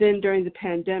 But then during the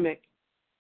pandemic,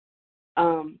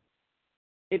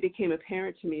 it became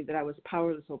apparent to me that I was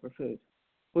powerless over food,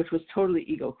 which was totally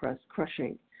ego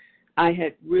crushing. I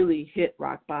had really hit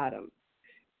rock bottom.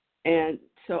 And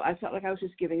so I felt like I was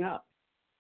just giving up.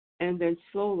 And then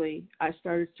slowly I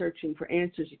started searching for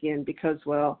answers again because,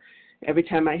 well, every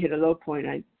time I hit a low point,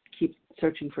 I keep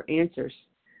searching for answers.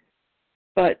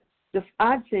 But the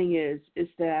odd thing is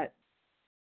that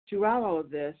throughout all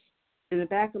of this, in the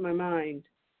back of my mind,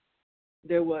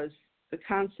 there was the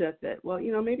concept that, well,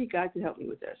 maybe God could help me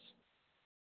with this.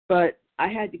 But I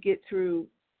had to get through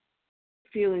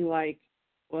feeling like,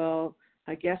 well,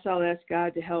 I guess I'll ask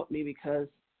God to help me because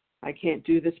I can't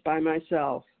do this by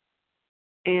myself.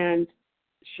 And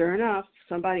sure enough,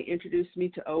 somebody introduced me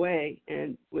to OA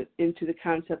and into the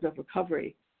concept of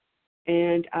recovery,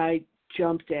 and I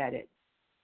jumped at it.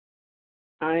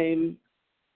 I'm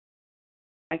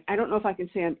I don't know if I can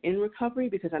say I'm in recovery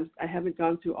because I haven't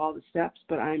gone through all the steps,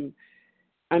 but I'm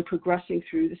progressing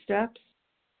through the steps,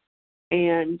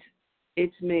 and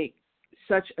it's made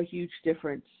such a huge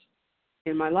difference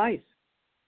in my life.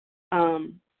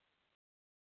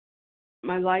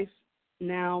 My life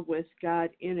now with God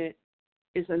in it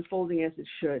is unfolding as it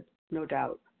should, no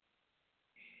doubt.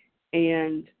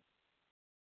 And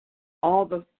all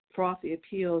the frothy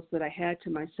appeals that I had to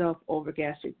myself over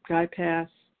gastric bypass,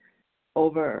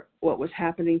 over what was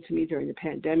happening to me during the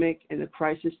pandemic and the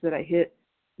crisis that I hit,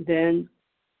 then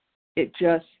it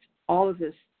just, all of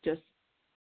this just,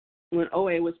 when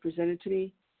OA was presented to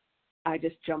me, I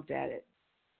just jumped at it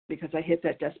because I hit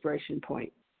that desperation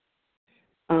point.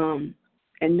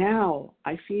 And now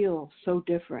I feel so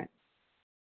different.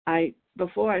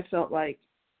 Before I felt like,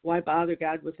 why bother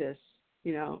God with this,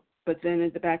 you know? But then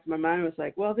at the back of my mind, I was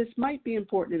like, well, this might be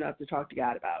important enough to talk to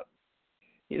God about,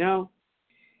 you know?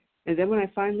 And then when I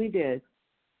finally did,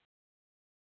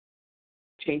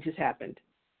 changes happened.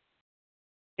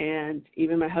 And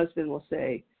even my husband will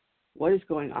say, what is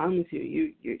going on with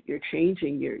you? You're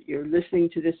changing. You're listening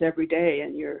to this every day,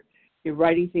 and you're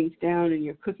writing things down, and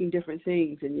you're cooking different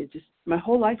things, and my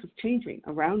whole life is changing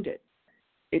around it.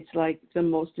 It's like the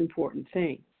most important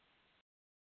thing.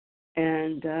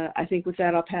 And I think with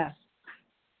that, I'll pass.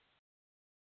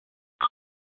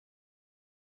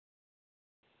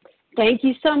 Thank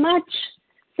you so much,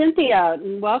 Cynthia,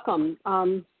 and welcome.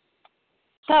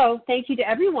 So thank you to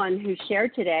everyone who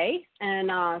shared today, and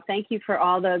thank you for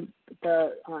all the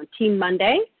Team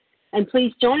Monday. And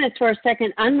please join us for our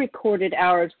second unrecorded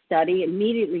hour of study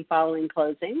immediately following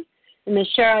closing. And the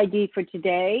share ID for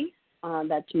today,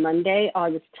 that's Monday,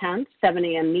 August 10th, 7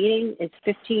 a.m. meeting, is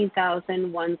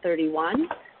 15,131.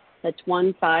 That's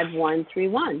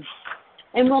 15131.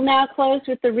 And we'll now close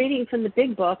with the reading from the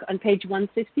Big Book on page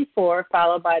 164,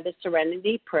 followed by the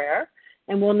Serenity Prayer.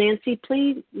 And will Nancy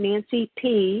P.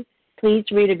 please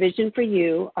read A Vision for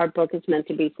You? Our book is meant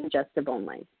to be suggestive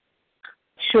only.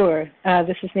 Sure.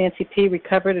 This is Nancy P.,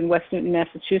 recovered in West Newton,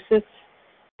 Massachusetts.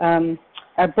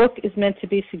 Our book is meant to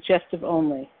be suggestive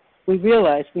only. We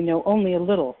realize we know only a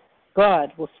little.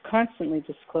 God will constantly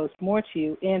disclose more to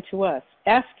you and to us.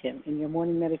 Ask him in your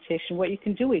morning meditation what you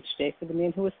can do each day for the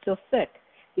man who is still sick.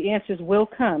 The answers will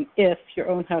come if your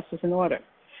own house is in order.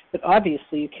 But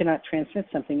obviously you cannot transmit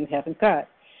something you haven't got.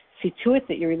 See to it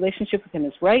that your relationship with him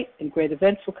is right, and great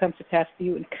events will come to pass for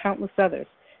you and countless others.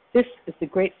 This is the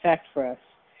great fact for us.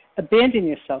 Abandon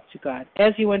yourself to God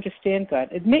as you understand God.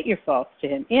 Admit your faults to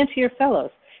him and to your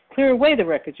fellows. Clear away the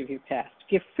wreckage of your past.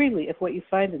 Give freely of what you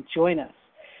find and join us.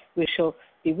 We shall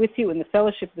be with you in the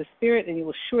fellowship of the Spirit, and you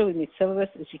will surely meet some of us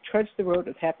as you trudge the road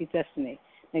of happy destiny.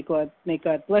 May God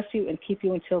bless you and keep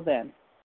you until then.